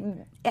 like,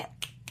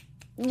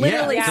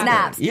 literally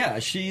snaps. Yeah,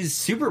 she's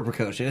super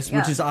precocious,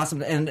 which is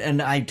awesome.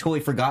 And I totally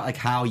forgot, like,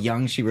 how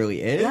young she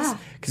really is.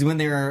 Because when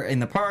they were in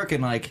the park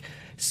and, like,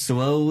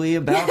 slowly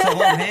about to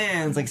hold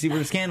hands, like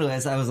super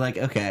scandalous, I was like,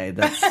 okay,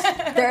 that's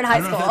they're in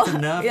high school. I don't know if that's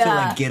enough to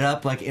like get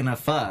up like in a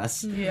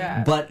fuss.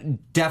 Yeah.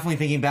 But definitely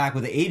thinking back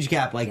with the age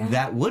gap, like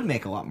that would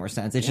make a lot more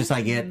sense. It's just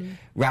I get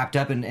wrapped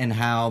up in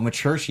how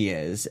mature she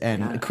is,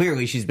 and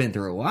clearly she's been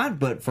through a lot,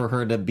 but for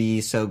her to be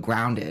so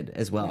grounded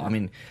as well. I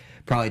mean,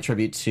 probably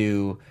attribute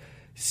to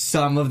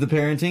some of the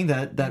parenting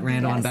that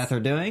Randall and Beth are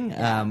doing.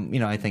 You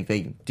know, I think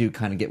they do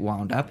kind of get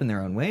wound up in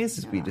their own ways,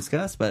 as we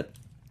discussed, but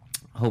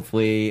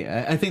hopefully,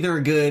 I think they're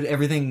good.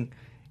 Everything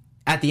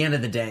at the end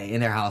of the day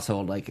in their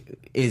household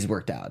like is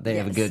worked out. They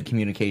have a good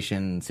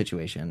communication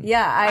situation.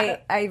 Yeah,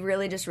 I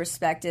really just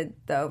respected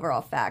the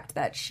overall fact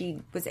that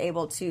she was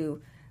able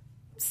to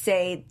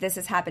say this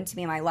has happened to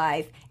me in my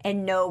life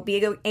and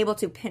be able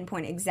to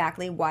pinpoint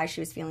exactly why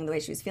she was feeling the way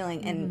she was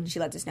feeling, and she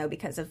let us know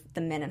because of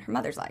the men in her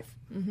mother's life.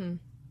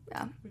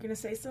 Yeah, we're gonna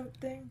say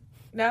something.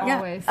 No?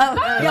 Always. Oh,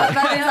 yeah.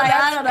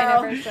 I don't know.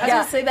 I was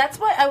gonna say, that's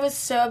why I was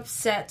so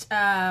upset.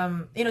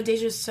 You know,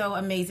 Deja's so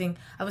amazing.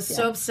 I was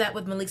so upset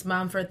with Malik's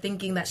mom for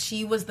thinking that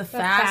she was the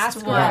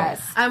fast one.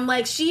 Yes. I'm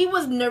like, she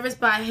was nervous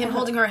by him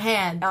holding her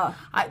hand.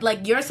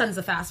 Like, your son's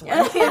the fast one.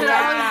 You know?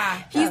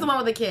 Yeah. He's the one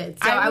with the kids.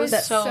 So I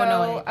was so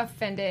annoyed.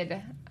 Offended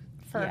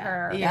for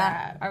her.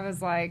 Yeah. I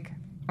was like,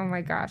 oh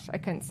my gosh, I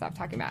couldn't stop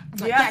talking about it. I'm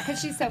like, Yeah. because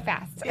she's so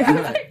fast.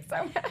 Like,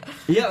 so fast.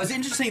 Yeah, it was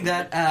interesting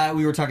that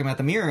we were talking about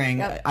the mirroring.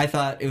 Yep. I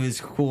thought it was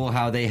cool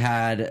how they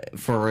had,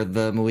 for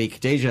the Malik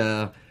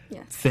Deja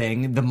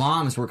thing, the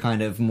moms were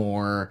kind of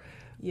more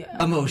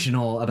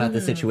emotional about the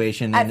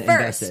situation and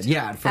invested.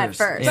 Yeah, at first.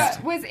 Yeah.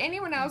 But was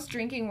anyone else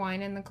drinking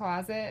wine in the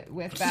closet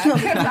with that?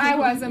 Because I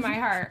was in my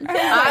heart.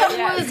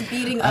 I was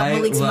beating up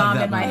Malik's mom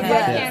in my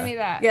head. Hand me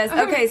that. Yes.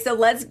 Okay. So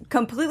let's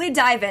completely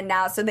dive in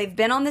now. So they've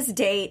been on this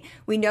date.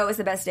 We know it's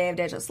the best day of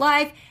Deja's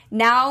life.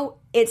 Now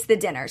it's the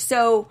dinner.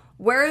 So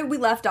where we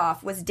left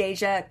off was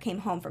Deja came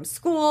home from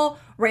school.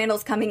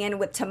 Randall's coming in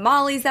with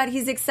tamales that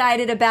he's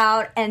excited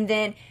about, and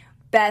then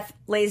Beth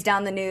lays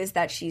down the news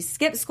that she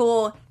skipped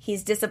school.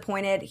 He's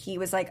disappointed. He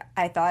was like,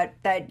 I thought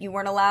that you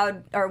weren't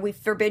allowed, or we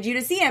forbid you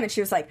to see him. And she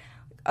was like,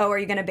 oh, are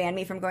you going to ban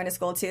me from going to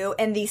school too?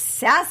 In the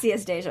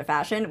sassiest Deja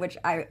fashion, which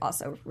I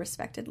also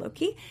respected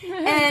low-key.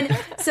 And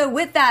so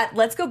with that,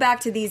 let's go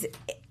back to these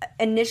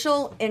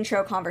initial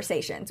intro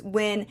conversations.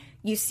 When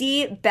you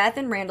see Beth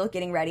and Randall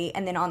getting ready,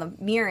 and then on the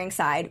mirroring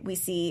side, we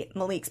see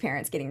Malik's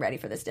parents getting ready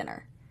for this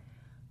dinner.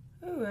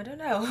 Ooh, I don't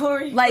know.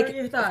 What are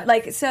your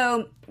thoughts?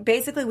 So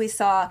basically we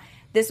saw,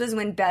 this was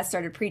when Beth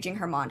started preaching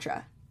her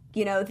mantra.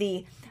 You know,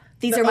 these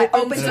are my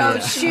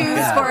open-toed shoes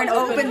for an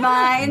open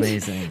mind.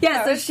 Amazing.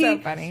 Yeah, so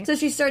funny. So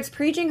she starts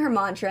preaching her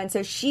mantra, and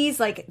so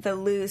she's like the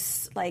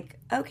loose, like,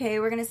 okay,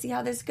 we're going to see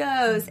how this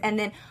goes. And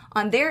then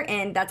on their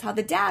end, that's how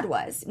the dad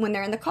was when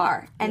they're in the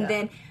car. And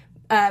then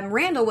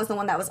Randall was the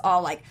one that was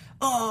all like,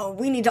 oh,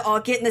 we need to all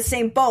get in the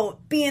same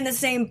boat, be in the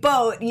same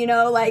boat, you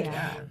know, like,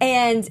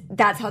 and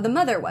that's how the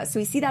mother was. So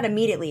we see that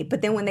immediately.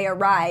 But then when they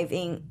arrive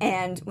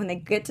and when they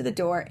get to the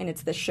door and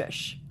it's the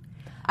shush.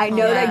 I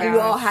know that you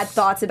all had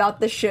thoughts about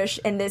the shush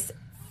in this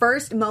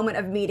first moment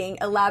of meeting.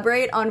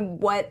 Elaborate on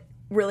what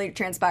really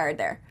transpired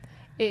there.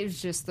 It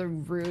was just the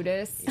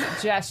rudest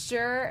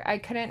gesture. I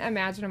couldn't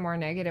imagine a more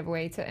negative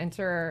way to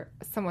enter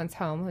someone's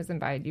home who's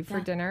invited you for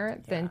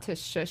dinner than to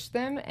shush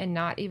them and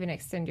not even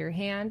extend your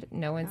hand.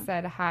 No one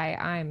said, hi,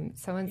 I'm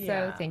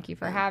so-and-so. Thank you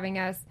for having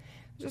us.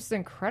 It was just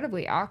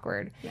incredibly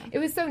awkward. Yeah. It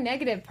was so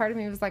negative. Part of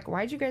me was like,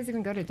 why'd you guys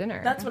even go to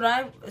dinner? That's what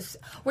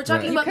we're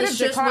talking about the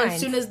shush as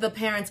soon as the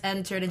parents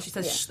entered and she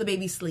says, shh, the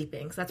baby's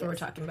sleeping. So that's what we're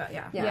talking about,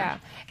 Yeah.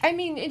 I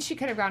mean, and she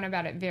could have gone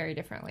about it very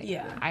differently.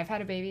 Yeah. I've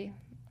had a baby.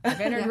 I've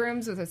entered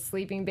rooms with a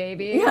sleeping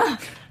baby. Yeah.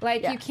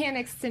 Like, you can't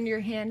extend your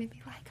hand and be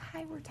like,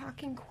 hi, we're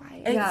talking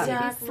quiet.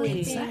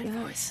 Exactly.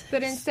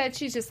 But instead,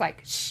 she's just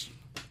like, shh.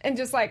 And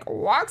just like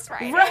walks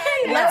right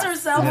in. Lets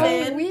herself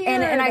in. Weird.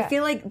 And I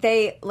feel like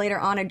they later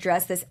on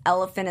address this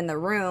elephant in the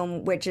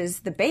room, which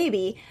is the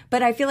baby.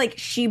 But I feel like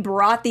she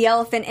brought the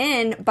elephant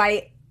in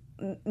by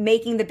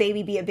making the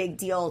baby be a big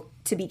deal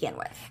to begin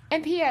with.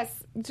 And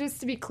P.S.,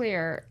 just to be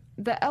clear,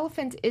 the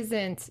elephant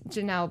isn't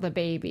Janelle the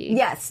baby.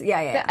 Yes,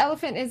 The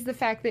elephant is the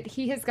fact that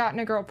he has gotten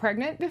a girl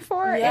pregnant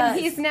before, and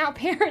he's now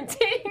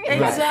parenting.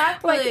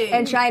 Exactly.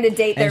 And trying to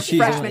date their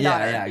freshman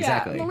daughter. Yeah,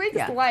 exactly.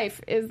 Malik's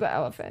life is the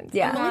elephant.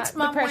 Yeah. Not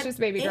the precious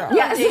baby girl.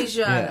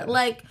 Deja.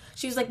 Like,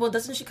 she was like, well,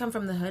 doesn't she come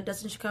from the hood?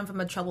 Doesn't she come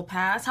from a troubled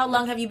past? How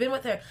long have you been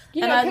with her?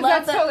 You know,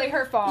 because that's totally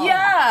her fault.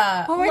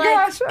 Yeah. Oh my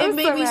gosh. It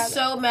made me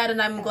so mad,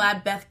 and I'm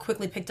glad Beth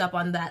quickly picked up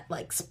on that,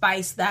 like,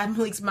 spice that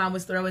Malik's mom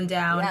was throwing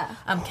down.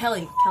 Yeah.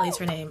 Kelly's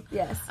her name.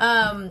 Yes.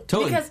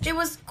 Totally. Because it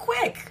was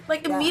quick.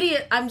 Like,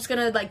 immediate, I'm just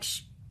gonna, like,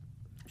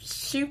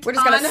 shoot. We're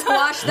just going to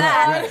squash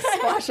that. Right.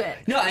 Squash it.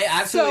 No, I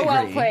absolutely So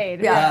well agree.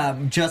 played. Yeah.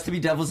 Just to be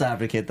devil's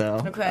advocate, though,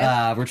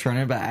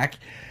 returning back,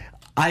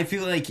 I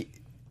feel like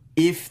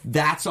if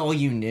that's all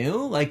you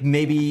knew, like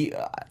maybe,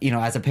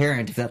 as a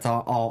parent, if that's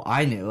all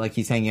I knew, like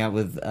he's hanging out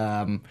with,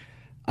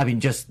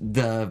 just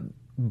the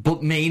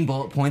main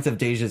bullet points of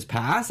Deja's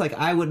past, like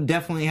I would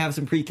definitely have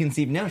some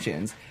preconceived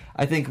notions.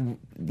 I think,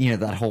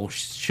 that whole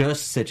shush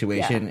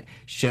situation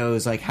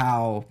shows like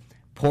how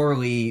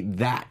poorly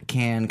that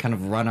can kind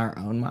of run our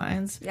own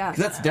minds. Yeah.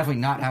 Because that's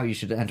definitely not how you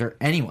should enter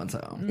anyone's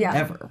home. Yeah.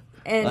 Ever.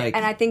 And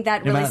I think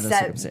that no really matter the set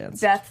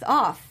circumstance. Beth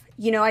off.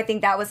 I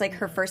think that was like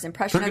her first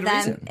impression For of good them.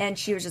 reason. And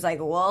she was just like,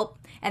 well.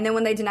 And then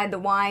when they denied the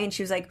wine,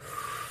 she was like,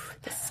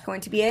 this is going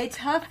to be a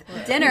tough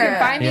dinner. You can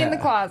find me in the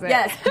closet.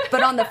 Yes.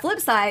 But on the flip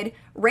side,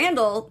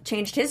 Randall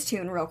changed his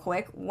tune real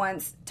quick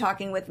once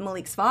talking with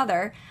Malik's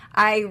father.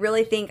 I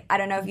really think, I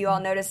don't know if you all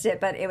noticed it,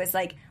 but it was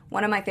like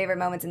one of my favorite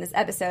moments in this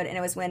episode, and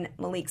it was when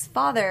Malik's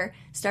father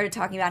started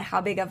talking about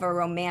how big of a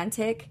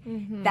romantic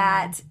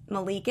that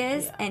Malik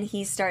is, and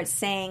he starts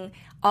saying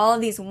all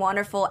of these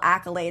wonderful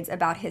accolades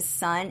about his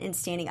son and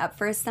standing up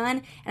for his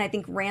son, and I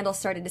think Randall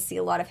started to see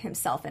a lot of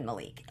himself in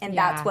Malik, and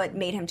that's what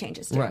made him change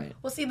his tune. Right.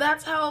 Well, see,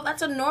 that's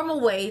a normal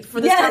way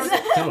for this Yes.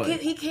 conversation. Totally.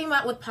 He came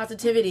out with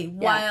positivity,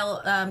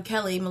 while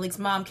Kelly, Malik's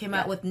mom, came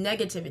out with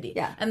negativity.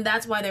 Yeah. And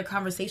that's why their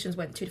conversations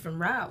went two different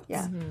routes.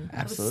 Yeah. Absolutely.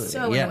 I was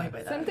so annoyed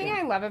by that. Something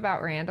I love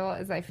about Randall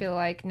is I feel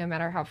like no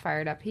matter how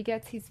fired up he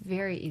gets, he's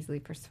very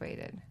easily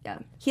persuaded. Yeah.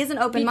 He has an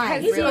open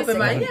mind. He's an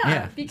realistically. open mind,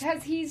 Yeah.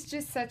 Because he's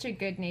just such a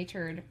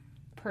good-natured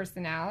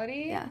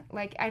personality. Yeah.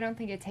 Like, I don't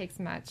think it takes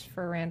much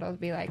for Randall to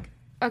be like,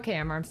 okay,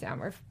 I'm arms down.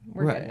 We're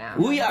Right. good now.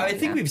 Well, yeah, I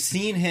think we've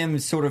seen him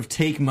sort of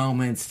take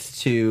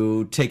moments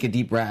to take a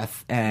deep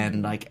breath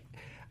and like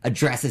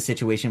address a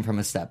situation from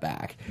a step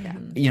back.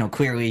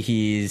 Clearly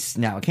he's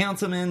now a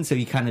councilman, so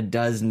he kind of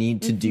does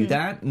need to do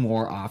that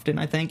more often,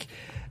 I think.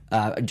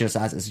 Just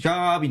as his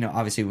job,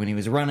 obviously when he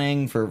was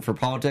running for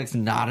politics,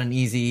 not an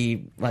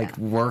easy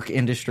work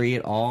industry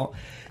at all.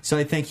 So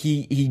I think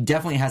he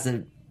definitely has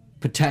a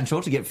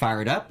potential to get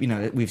fired up.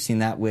 We've seen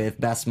that with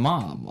Beth's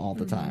mom all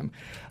the time.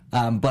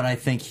 But I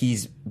think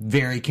he's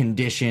very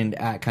conditioned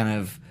at kind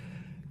of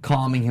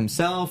calming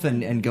himself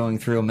and going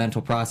through a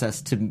mental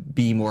process to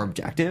be more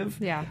objective.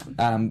 Yeah.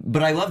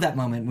 But I love that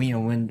moment,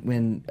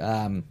 when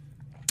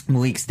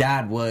Malik's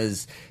dad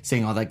was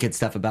saying all that good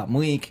stuff about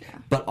Malik,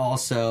 but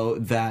also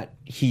that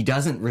he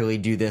doesn't really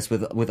do this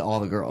with all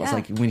the girls. Yeah.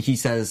 Like when he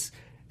says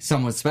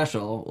someone's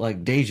special,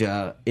 like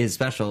Deja is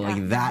special,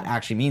 like that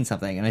actually means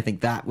something. And I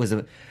think that was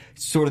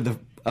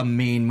a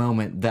main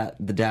moment that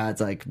the dad's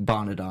like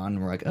bonded on.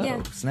 And we're like,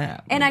 oh,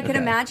 snap. And I could Okay.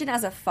 imagine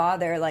as a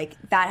father, like,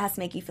 that has to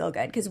make you feel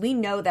good. Because we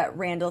know that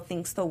Randall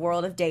thinks the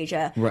world of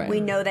Deja. Right. We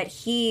know that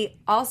he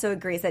also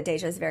agrees that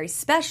Deja is very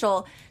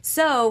special.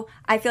 So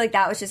I feel like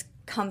that was just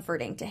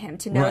comforting to him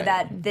to know Right.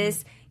 that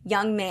this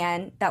young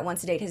man that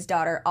wants to date his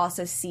daughter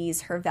also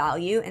sees her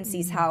value and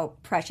sees how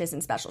precious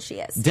and special she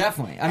is.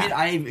 Definitely.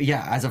 I mean,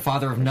 as a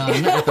father of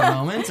none at the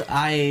moment,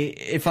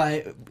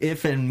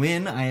 if and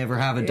when I ever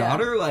have a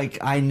daughter, like,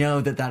 I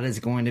know that is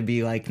going to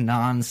be like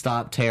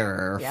nonstop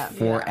terror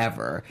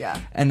forever. Yeah.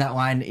 And that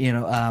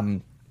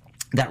line,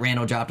 that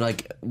Randall dropped,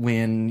 like,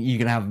 when you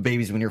can have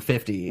babies when you're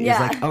 50 is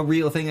like a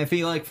real thing, I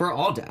feel like, for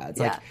all dads.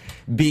 Like,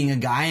 being a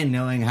guy and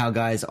knowing how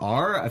guys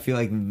are, I feel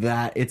like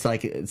that it's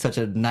like such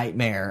a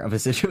nightmare of a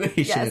situation,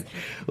 Yes.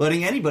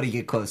 letting anybody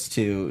get close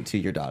to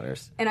your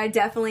daughters. And I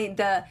definitely,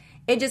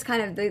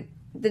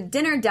 the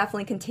dinner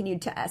definitely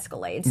continued to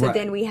escalate. So Right.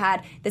 then we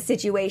had the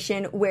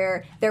situation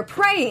where they're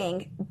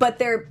praying, but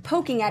they're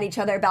poking at each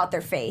other about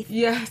their faith.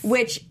 Yes.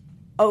 Which,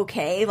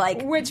 okay,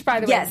 like... Which, by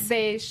the yes.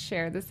 way, they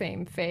share the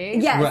same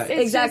faith. Yes, Right.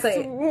 It's exactly.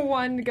 just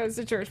one goes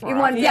to church more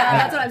One, often. yeah,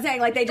 that's what I'm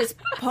saying. Like, they just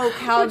poke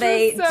how Which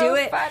they was so do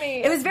it.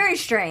 funny. It was very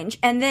strange.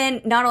 And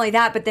then, not only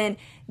that, but then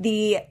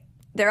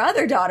their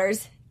other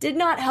daughters did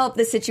not help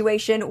the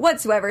situation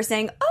whatsoever,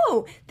 saying,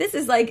 oh, this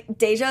is like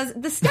Deja's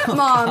the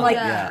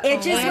stepmom. It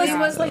just Annie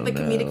was like the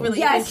comedic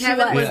relief, and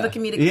Kevin was the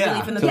comedic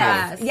relief in the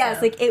past.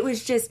 Yes, like it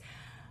was just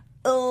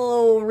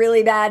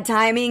really bad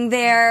timing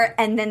there,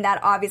 and then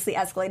that obviously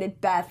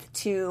escalated Beth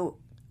to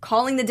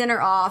calling the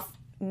dinner off,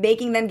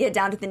 making them get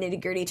down to the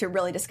nitty-gritty to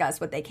really discuss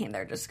what they came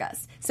there to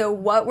discuss. So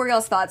what were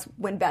y'all's thoughts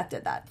when Beth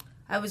did that?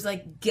 I was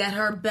like, get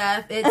her,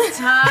 Beth. It's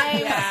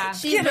time.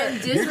 She's been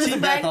You're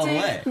Team Beth all the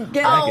way.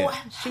 disrespecting. I like Oh, it.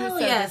 hell so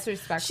yes.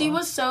 disrespectful. She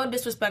was so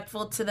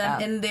disrespectful to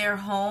them in their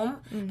home.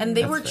 And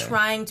they were fair.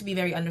 trying to be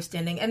very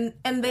understanding.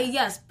 And they,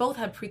 yes, both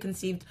had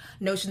preconceived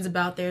notions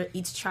about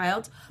each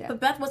child.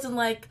 But Beth wasn't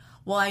like,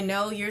 well, I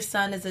know your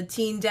son is a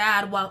teen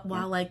dad, while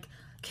like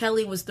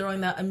Kelly was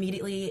throwing that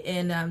immediately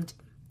in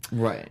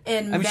Right.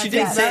 And I mean, she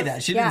Beth- did say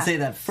that. She Yeah. didn't say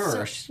that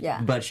first,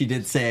 yeah. but she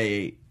did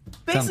say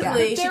Basically,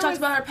 something. she There talked was-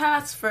 about her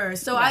past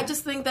first. So I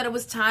just think that it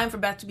was time for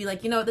Beth to be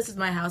like, this is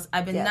my house.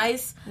 I've been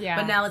nice, Yeah.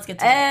 but now let's get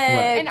to it.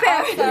 And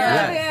also,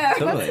 Yeah,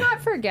 totally. let's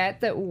not forget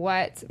that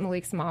what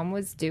Malik's mom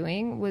was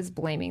doing was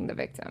blaming the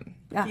victim.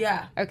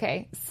 Yeah.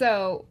 Okay,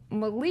 so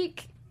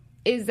Malik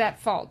is at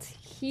fault.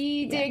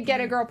 He did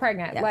get a girl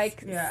pregnant. Yes.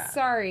 Like,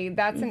 sorry,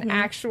 that's an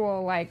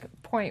actual like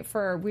point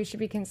for we should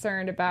be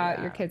concerned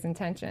about your kid's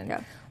intention.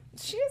 Yeah.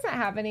 She doesn't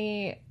have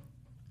any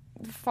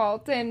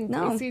fault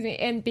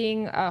in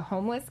being a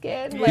homeless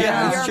kid. Like,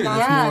 that's true. mom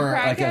It's was more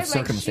like a pregnant,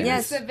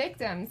 circumstance. she's the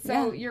victim.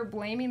 So you're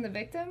blaming the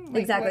victim?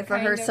 Like, Exactly, what for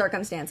her kind of-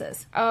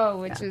 circumstances. Oh,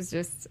 which is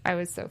just, I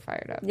was so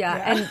fired up.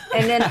 Yeah.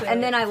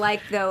 And then I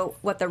like though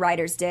what the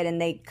writers did, and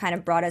they kind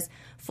of brought us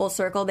full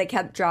circle. They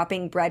kept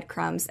dropping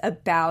breadcrumbs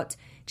about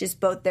just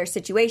both their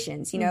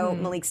situations. You know,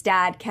 Malik's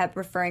dad kept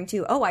referring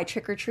to, I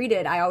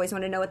trick-or-treated. I always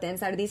want to know what the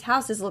inside of these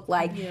houses look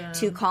like,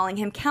 to calling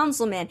him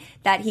councilman,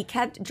 that he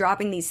kept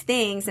dropping these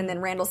things. And then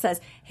Randall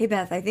says, hey,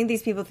 Beth, I think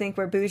these people think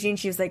we're bougie. And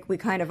she was like, we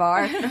kind of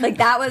are. Like,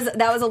 that was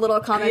a little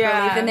comic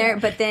relief in there.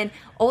 But then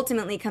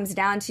ultimately comes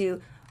down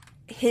to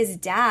his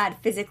dad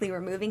physically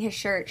removing his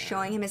shirt,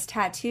 showing him his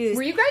tattoos.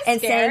 Were you guys and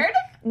scared? Saying,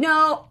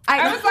 no.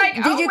 I was like,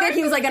 did you think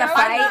he was like going to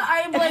fight?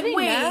 I'm like, didn't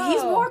wait, know.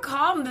 he's more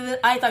calm than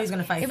I thought he was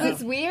going to fight. It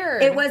was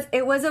weird. It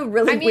was a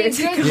really weird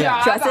good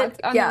job dress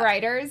on the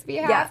writer's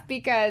behalf,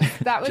 because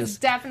that was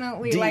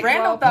definitely like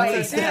Randall well thought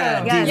played. so too.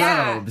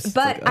 Yeah.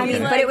 But I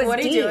mean, but it was what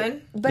are deep. you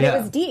doing? But it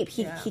was deep.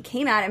 He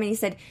came at him and he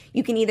said,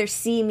 "You can either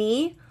see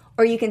me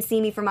or you can see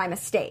me for my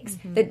mistakes.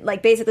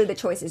 Like basically, the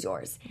choice is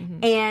yours."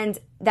 And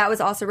that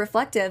was also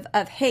reflective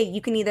of, hey, you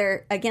can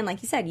either, again,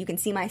 like you said, you can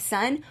see my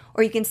son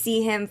or you can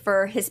see him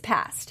for his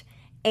past.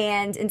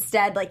 And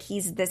instead, like,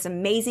 he's this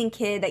amazing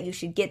kid that you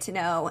should get to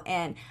know.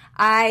 And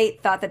I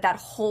thought that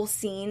whole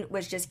scene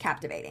was just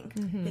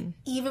captivating.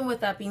 Even with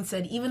that being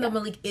said, even though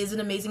Malik is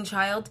an amazing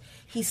child,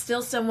 he's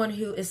still someone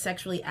who is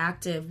sexually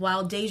active,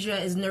 while Deja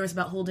is nervous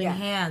about holding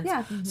hands.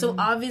 Yeah. So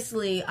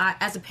obviously,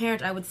 as a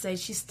parent, I would say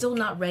she's still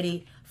not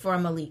ready for a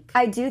Malik.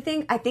 I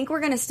think we're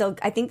going to still,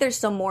 I think there's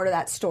still more to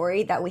that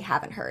story that we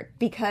haven't heard,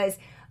 because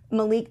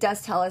Malik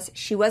does tell us,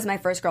 she was my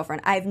first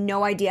girlfriend. I have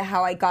no idea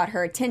how I got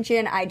her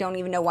attention. I don't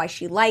even know why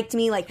she liked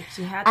me. Like,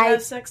 She had to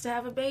have sex to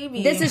have a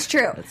baby. This is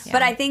true.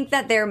 But I think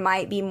that there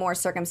might be more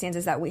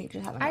circumstances that we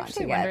just haven't I gotten to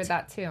actually yet. wondered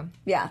that too.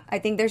 Yeah, I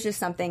think there's just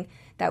something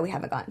that we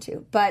haven't gotten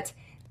to. But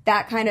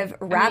that kind of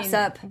wraps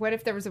up. What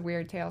if there was a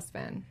weird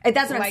tailspin?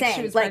 That's what I'm like saying.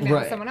 She was Like- pregnant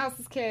with Right. someone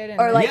else's kid.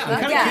 And Or like- Yeah, I'm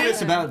kind of Yeah.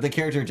 curious about the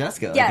character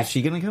Jessica. Like, Yes. is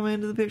she going to come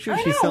into the picture? I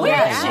She's know, still where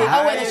alive. is she?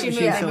 Oh, wait, she She's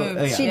moved. still- She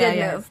moved. She Yeah, did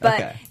yeah. move. But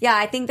Okay. yeah,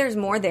 I think there's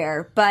more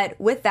there. But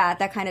with that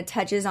kind of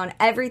touches on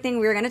everything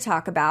we were going to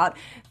talk about.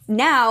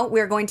 Now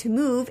we're going to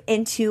move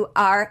into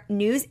our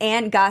news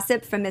and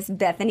gossip from Miss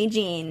Bethany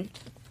Jean.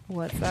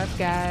 What's up,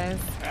 guys?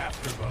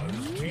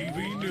 AfterBuzz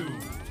TV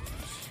News.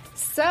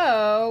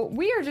 So,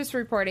 we are just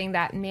reporting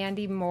that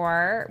Mandy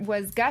Moore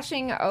was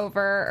gushing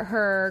over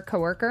her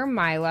coworker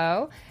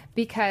Milo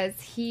because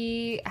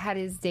he had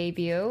his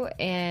debut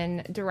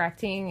in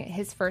directing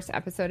his first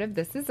episode of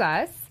This Is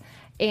Us.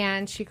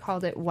 And she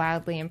called it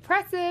wildly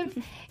impressive.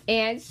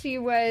 And she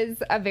was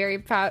a very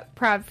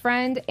proud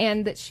friend,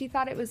 and that she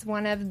thought it was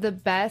one of the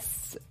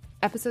best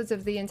episodes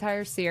of the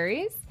entire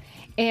series.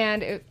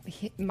 And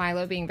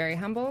Milo, being very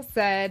humble,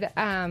 said,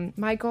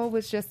 my goal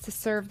was just to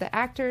serve the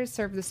actors,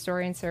 serve the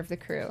story, and serve the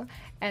crew.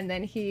 And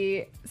then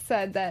he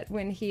said that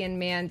when he and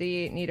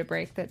Mandy need a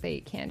break, that they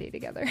eat candy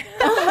together.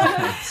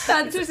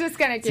 That's just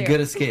kind of cute.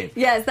 Good escape.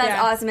 Yes, that's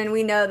Yeah. awesome. And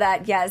we know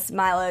that, yes,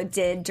 Milo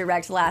did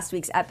direct last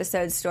week's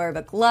episode,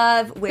 Storybook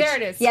Love. Which, There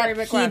it is, yep,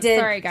 Storybook he Love. did,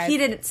 Sorry, guys. He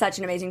did such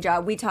an amazing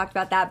job. We talked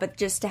about that, but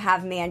just to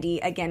have Mandy,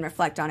 again,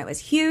 reflect on it was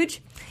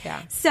huge.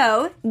 Yeah.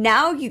 So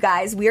now, you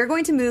guys, we are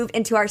going to move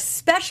into our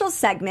special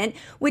segment,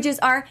 which is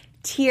our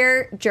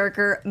tear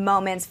jerker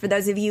moments. For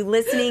those of you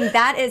listening,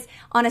 that is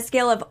on a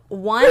scale of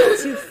 1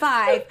 to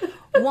 5.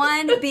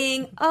 1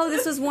 being, oh,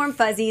 this was warm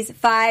fuzzies.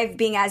 5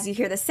 being, as you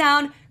hear the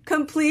sound,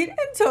 complete and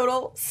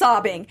total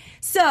sobbing.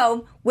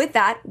 So with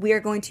that, we are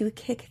going to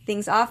kick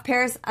things off.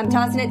 Paris, I'm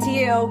tossing it to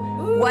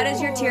you. What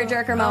is your tear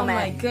jerker moment?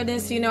 Oh my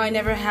goodness, you know I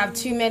never have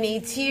too many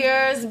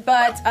tears,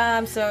 but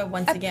so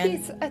once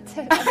again,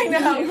 I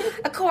know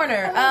a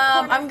corner.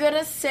 I'm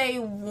gonna say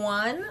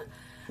 1,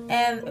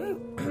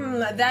 and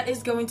that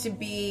is going to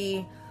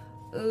be.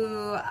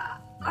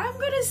 I'm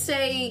gonna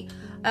say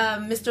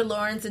Mr.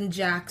 Lawrence and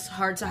Jack's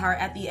heart to heart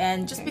at the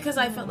end, just because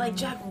I felt like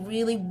Jack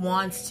really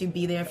wants to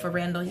be there for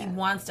Randall. He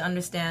wants to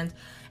understand.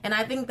 And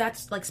I think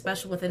that's like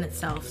special within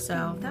itself.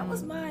 So that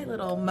was my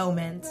little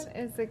moment.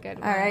 It's a good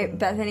one. All right,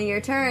 Bethany, your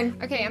turn.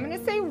 Okay, I'm going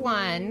to say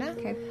 1.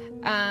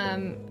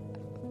 Okay.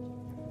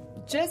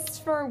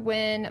 Just for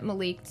when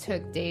Malik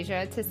took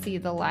Deja to see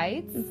the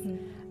lights.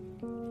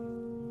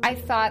 I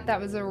thought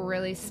that was a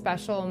really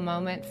special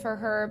moment for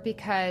her,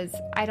 because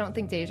I don't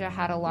think Deja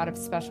had a lot of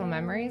special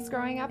memories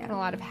growing up and a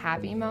lot of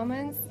happy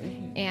moments.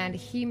 And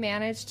he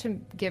managed to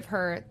give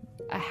her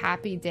a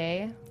happy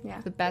day,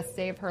 the best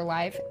day of her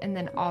life, and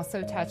then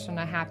also touched on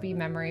a happy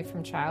memory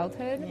from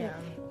childhood.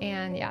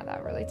 And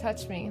that really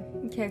touched me.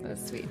 Okay. It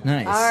was sweet.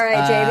 Nice. All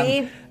right,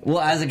 JB. Well,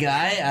 as a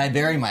guy, I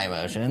bury my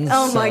emotions.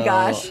 Oh my so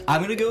gosh.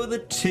 I'm gonna go with a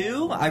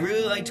 2. I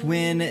really liked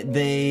when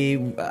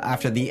they,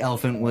 after the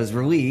elephant was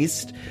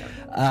released,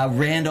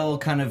 Randall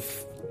kind of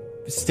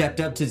stepped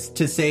up to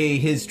say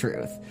his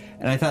truth.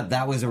 And I thought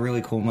that was a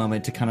really cool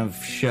moment to kind of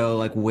show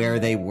like where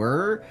they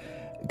were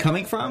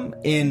coming from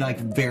in like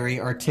very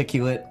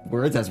articulate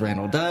words, as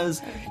Randall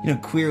does. You know,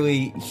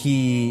 clearly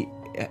he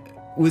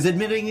was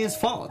admitting his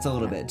faults a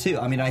little bit too.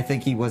 I mean, I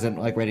think he wasn't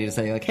like ready to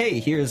say like, hey,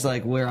 here's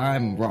like where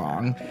I'm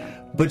wrong,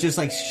 but just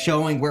like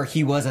showing where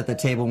he was at the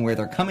table and where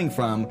they're coming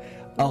from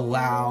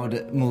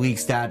allowed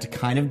Malik's dad to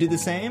kind of do the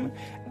same.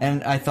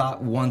 And I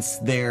thought once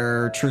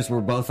their truths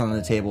were both on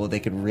the table, they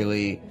could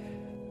really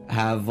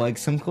have like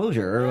some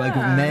closure or like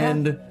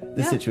mend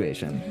the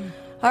situation.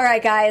 All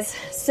right, guys.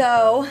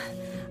 So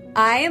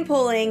I am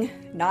pulling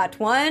not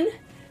 1,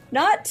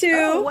 not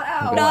 2,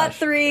 not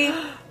 3,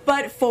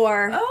 but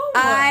 4.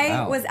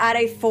 I was at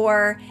a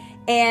 4.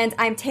 And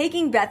I'm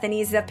taking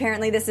Bethany's.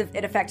 Apparently,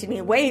 it affected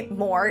me way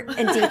more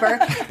and deeper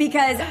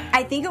because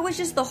I think it was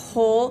just the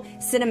whole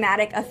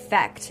cinematic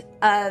effect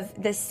of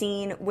the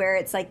scene where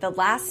it's like the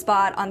last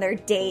spot on their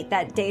date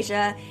that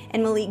Deja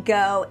and Malik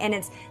go, and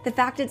it's the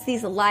fact it's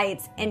these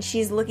lights, and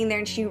she's looking there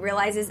and she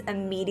realizes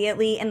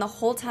immediately, and the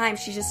whole time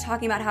she's just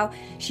talking about how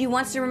she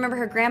wants to remember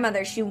her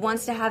grandmother, she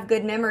wants to have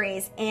good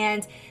memories,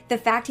 and the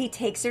fact he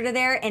takes her to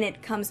there and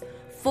it comes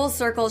full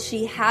circle.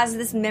 She has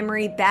this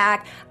memory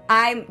back.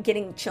 I'm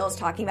getting chills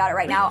talking about it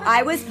right now.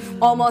 I was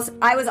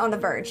on the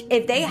verge.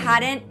 If they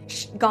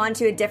hadn't gone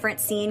to a different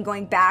scene,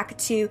 going back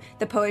to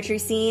the poetry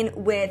scene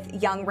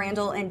with young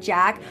Randall and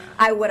Jack,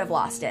 I would have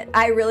lost it.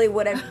 I really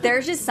would have.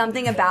 There's just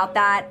something about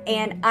that,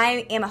 and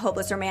I am a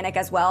hopeless romantic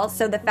as well.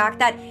 So the fact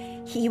that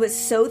he was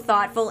so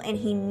thoughtful and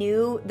he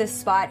knew the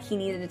spot he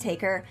needed to take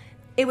her,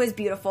 it was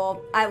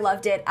beautiful. I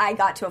loved it. I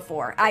got to a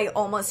 4. I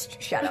almost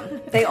shed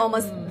them.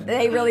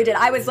 They really did.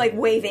 I was like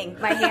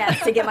waving my hands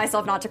to get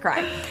myself not to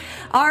cry.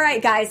 All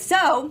right, guys.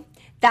 So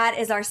that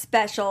is our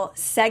special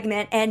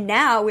segment. And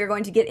now we're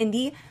going to get in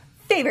the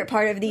favorite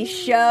part of the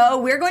show.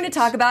 We're going to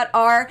talk about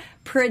our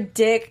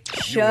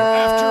predictions. Your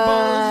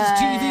AfterBuzz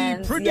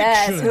TV predictions.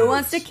 Yes. Who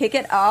wants to kick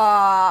it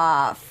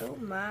off? Oh,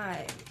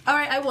 my. All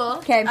right, I will.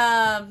 Okay.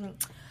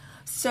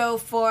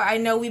 So I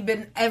know we've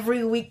been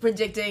every week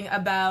predicting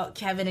about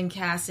Kevin and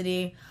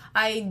Cassidy.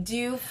 I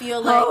do feel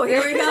like... Oh,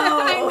 here we go.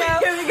 I know.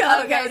 Here we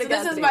go. Okay, so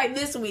this is my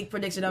this week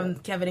prediction on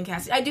Kevin and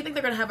Cassidy. I do think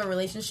they're going to have a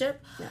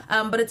relationship,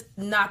 but it's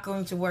not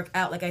going to work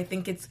out. Like, I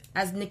think it's,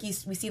 as Nikki,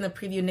 we see in the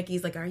preview,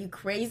 Nikki's like, are you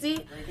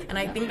crazy? And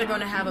I think they're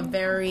going to have a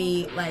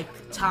very, like,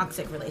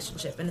 toxic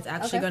relationship. And it's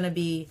actually going to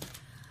be...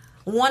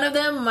 One of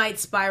them might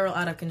spiral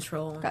out of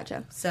control.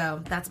 Gotcha.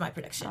 So that's my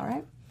prediction. All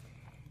right.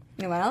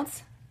 Anyone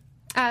else?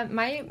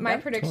 My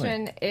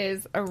prediction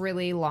is a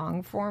really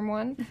long form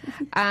one.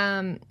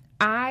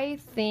 I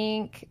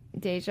think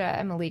Deja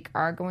and Malik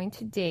are going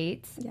to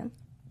date,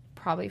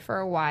 probably for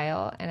a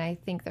while, and I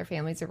think their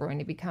families are going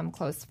to become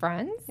close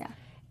friends. Yeah.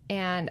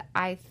 And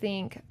I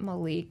think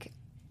Malik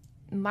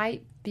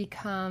might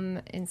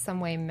become in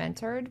some way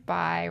mentored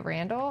by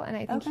Randall, and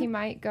I think he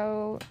might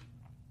go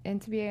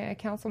into being a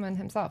councilman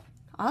himself.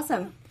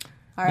 Awesome.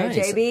 All right,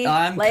 nice.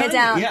 JB, lay it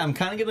down. Yeah, I'm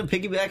kind of going to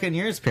piggyback on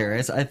yours,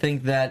 Paris. I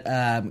think that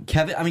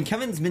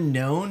Kevin's been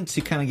known to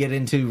kind of get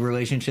into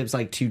relationships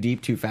like too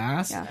deep, too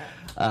fast. Yeah.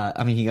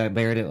 He got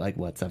married at like,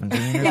 17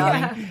 or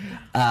something?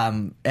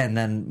 And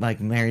then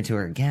like married to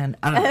her again.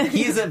 I don't know.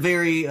 He's a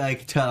very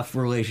like tough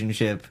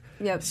relationship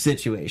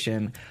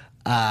situation.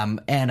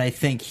 And I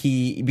think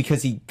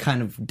because he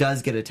kind of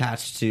does get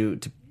attached to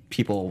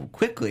people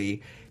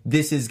quickly,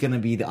 this is going to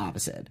be the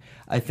opposite.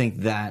 I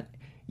think that,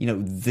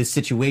 the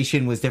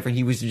situation was different.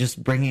 He was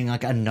just bringing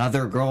like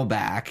another girl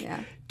back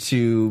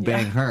to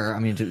bang her. I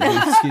mean,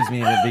 excuse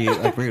me, it would be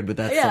like rude, but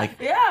that's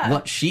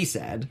what she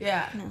said.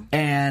 Yeah.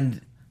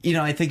 And,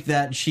 I think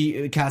that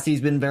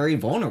Cassie's been very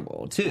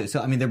vulnerable too.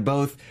 So, I mean, they're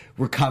both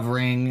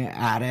recovering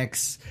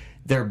addicts.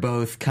 They're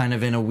both kind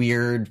of in a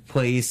weird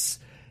place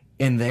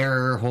in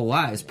their whole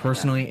lives,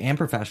 personally and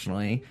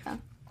professionally. Yeah.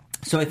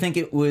 So I think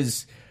it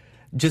was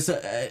just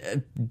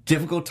a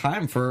difficult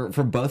time for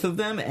both of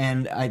them.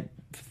 And I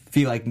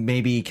feel like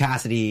maybe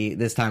Cassidy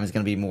this time is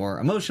going to be more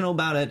emotional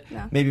about it,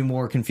 maybe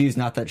more confused.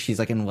 Not that she's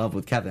like in love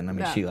with Kevin. I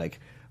mean, she like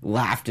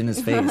laughed in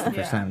his face the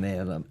first time they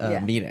had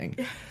a meeting.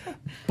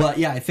 But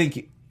yeah, I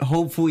think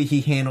hopefully he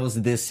handles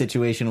this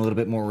situation a little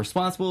bit more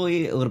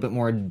responsibly, a little bit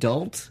more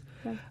adult.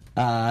 So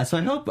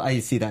I hope I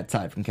see that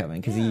side from Kevin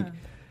because he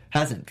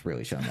hasn't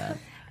really shown that.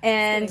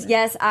 And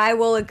yes, I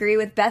will agree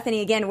with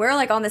Bethany again. We're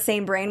like on the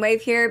same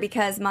brainwave here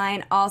because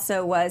mine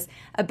also was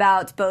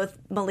about both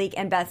Malik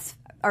and Beth,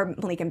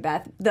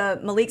 the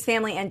Malik's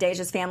family and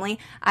Deja's family.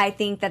 I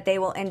think that they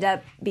will end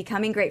up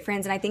becoming great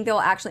friends, and I think they will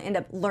actually end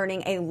up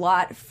learning a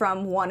lot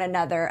from one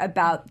another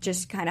about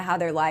just kind of how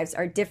their lives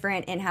are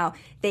different and how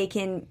they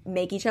can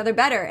make each other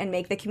better and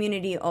make the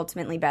community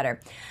ultimately better.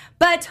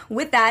 But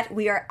with that,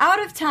 we are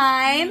out of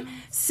time.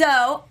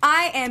 So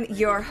I am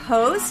your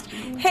host,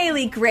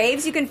 Haley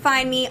Graves. You can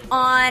find me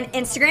on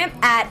Instagram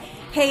at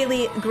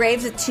Haley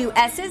Graves with 2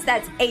 S's.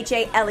 That's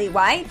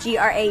HaleyGraves.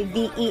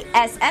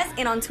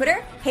 And on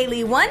Twitter,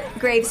 Haley1,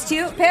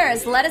 Graves2.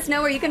 Paris, let us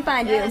know where you can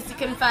find you. Yes, you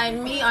can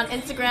find me on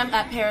Instagram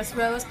at Paris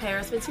Rose,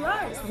 Paris with 2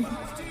 R's.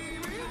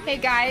 Hey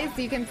guys,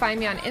 you can find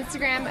me on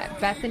Instagram at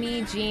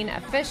Bethany Jean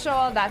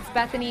Official. That's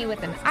Bethany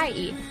with an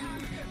IE.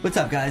 What's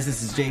up, guys?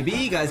 This is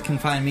JB. You guys can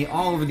find me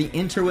all over the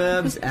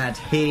interwebs at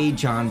Hey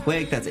John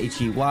Blake. That's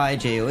HeyJohnBlake.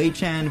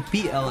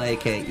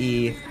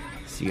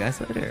 See you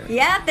guys later.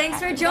 Yeah, thanks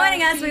for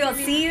joining us. We will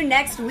see you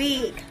next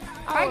week.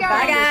 Bye, guys.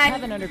 Bye, guys.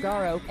 Kevin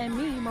Undergaro and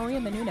me, Maria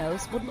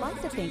Menounos, would like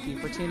to thank you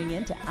for tuning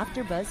in to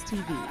AfterBuzz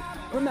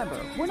TV. Remember,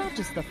 we're not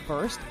just the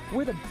first,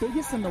 we're the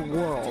biggest in the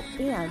world,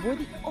 and we're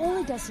the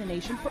only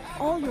destination for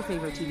all your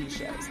favorite TV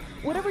shows.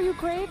 Whatever you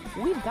crave,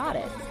 we've got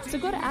it. So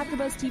go to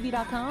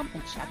AfterBuzzTV.com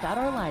and check out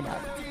our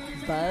lineup.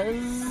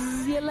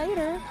 Buzz you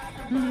later.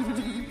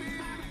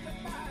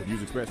 The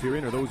views expressed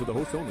herein are those of the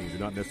hosts only and do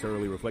not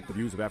necessarily reflect the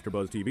views of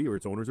AfterBuzz TV or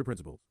its owners or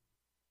principals.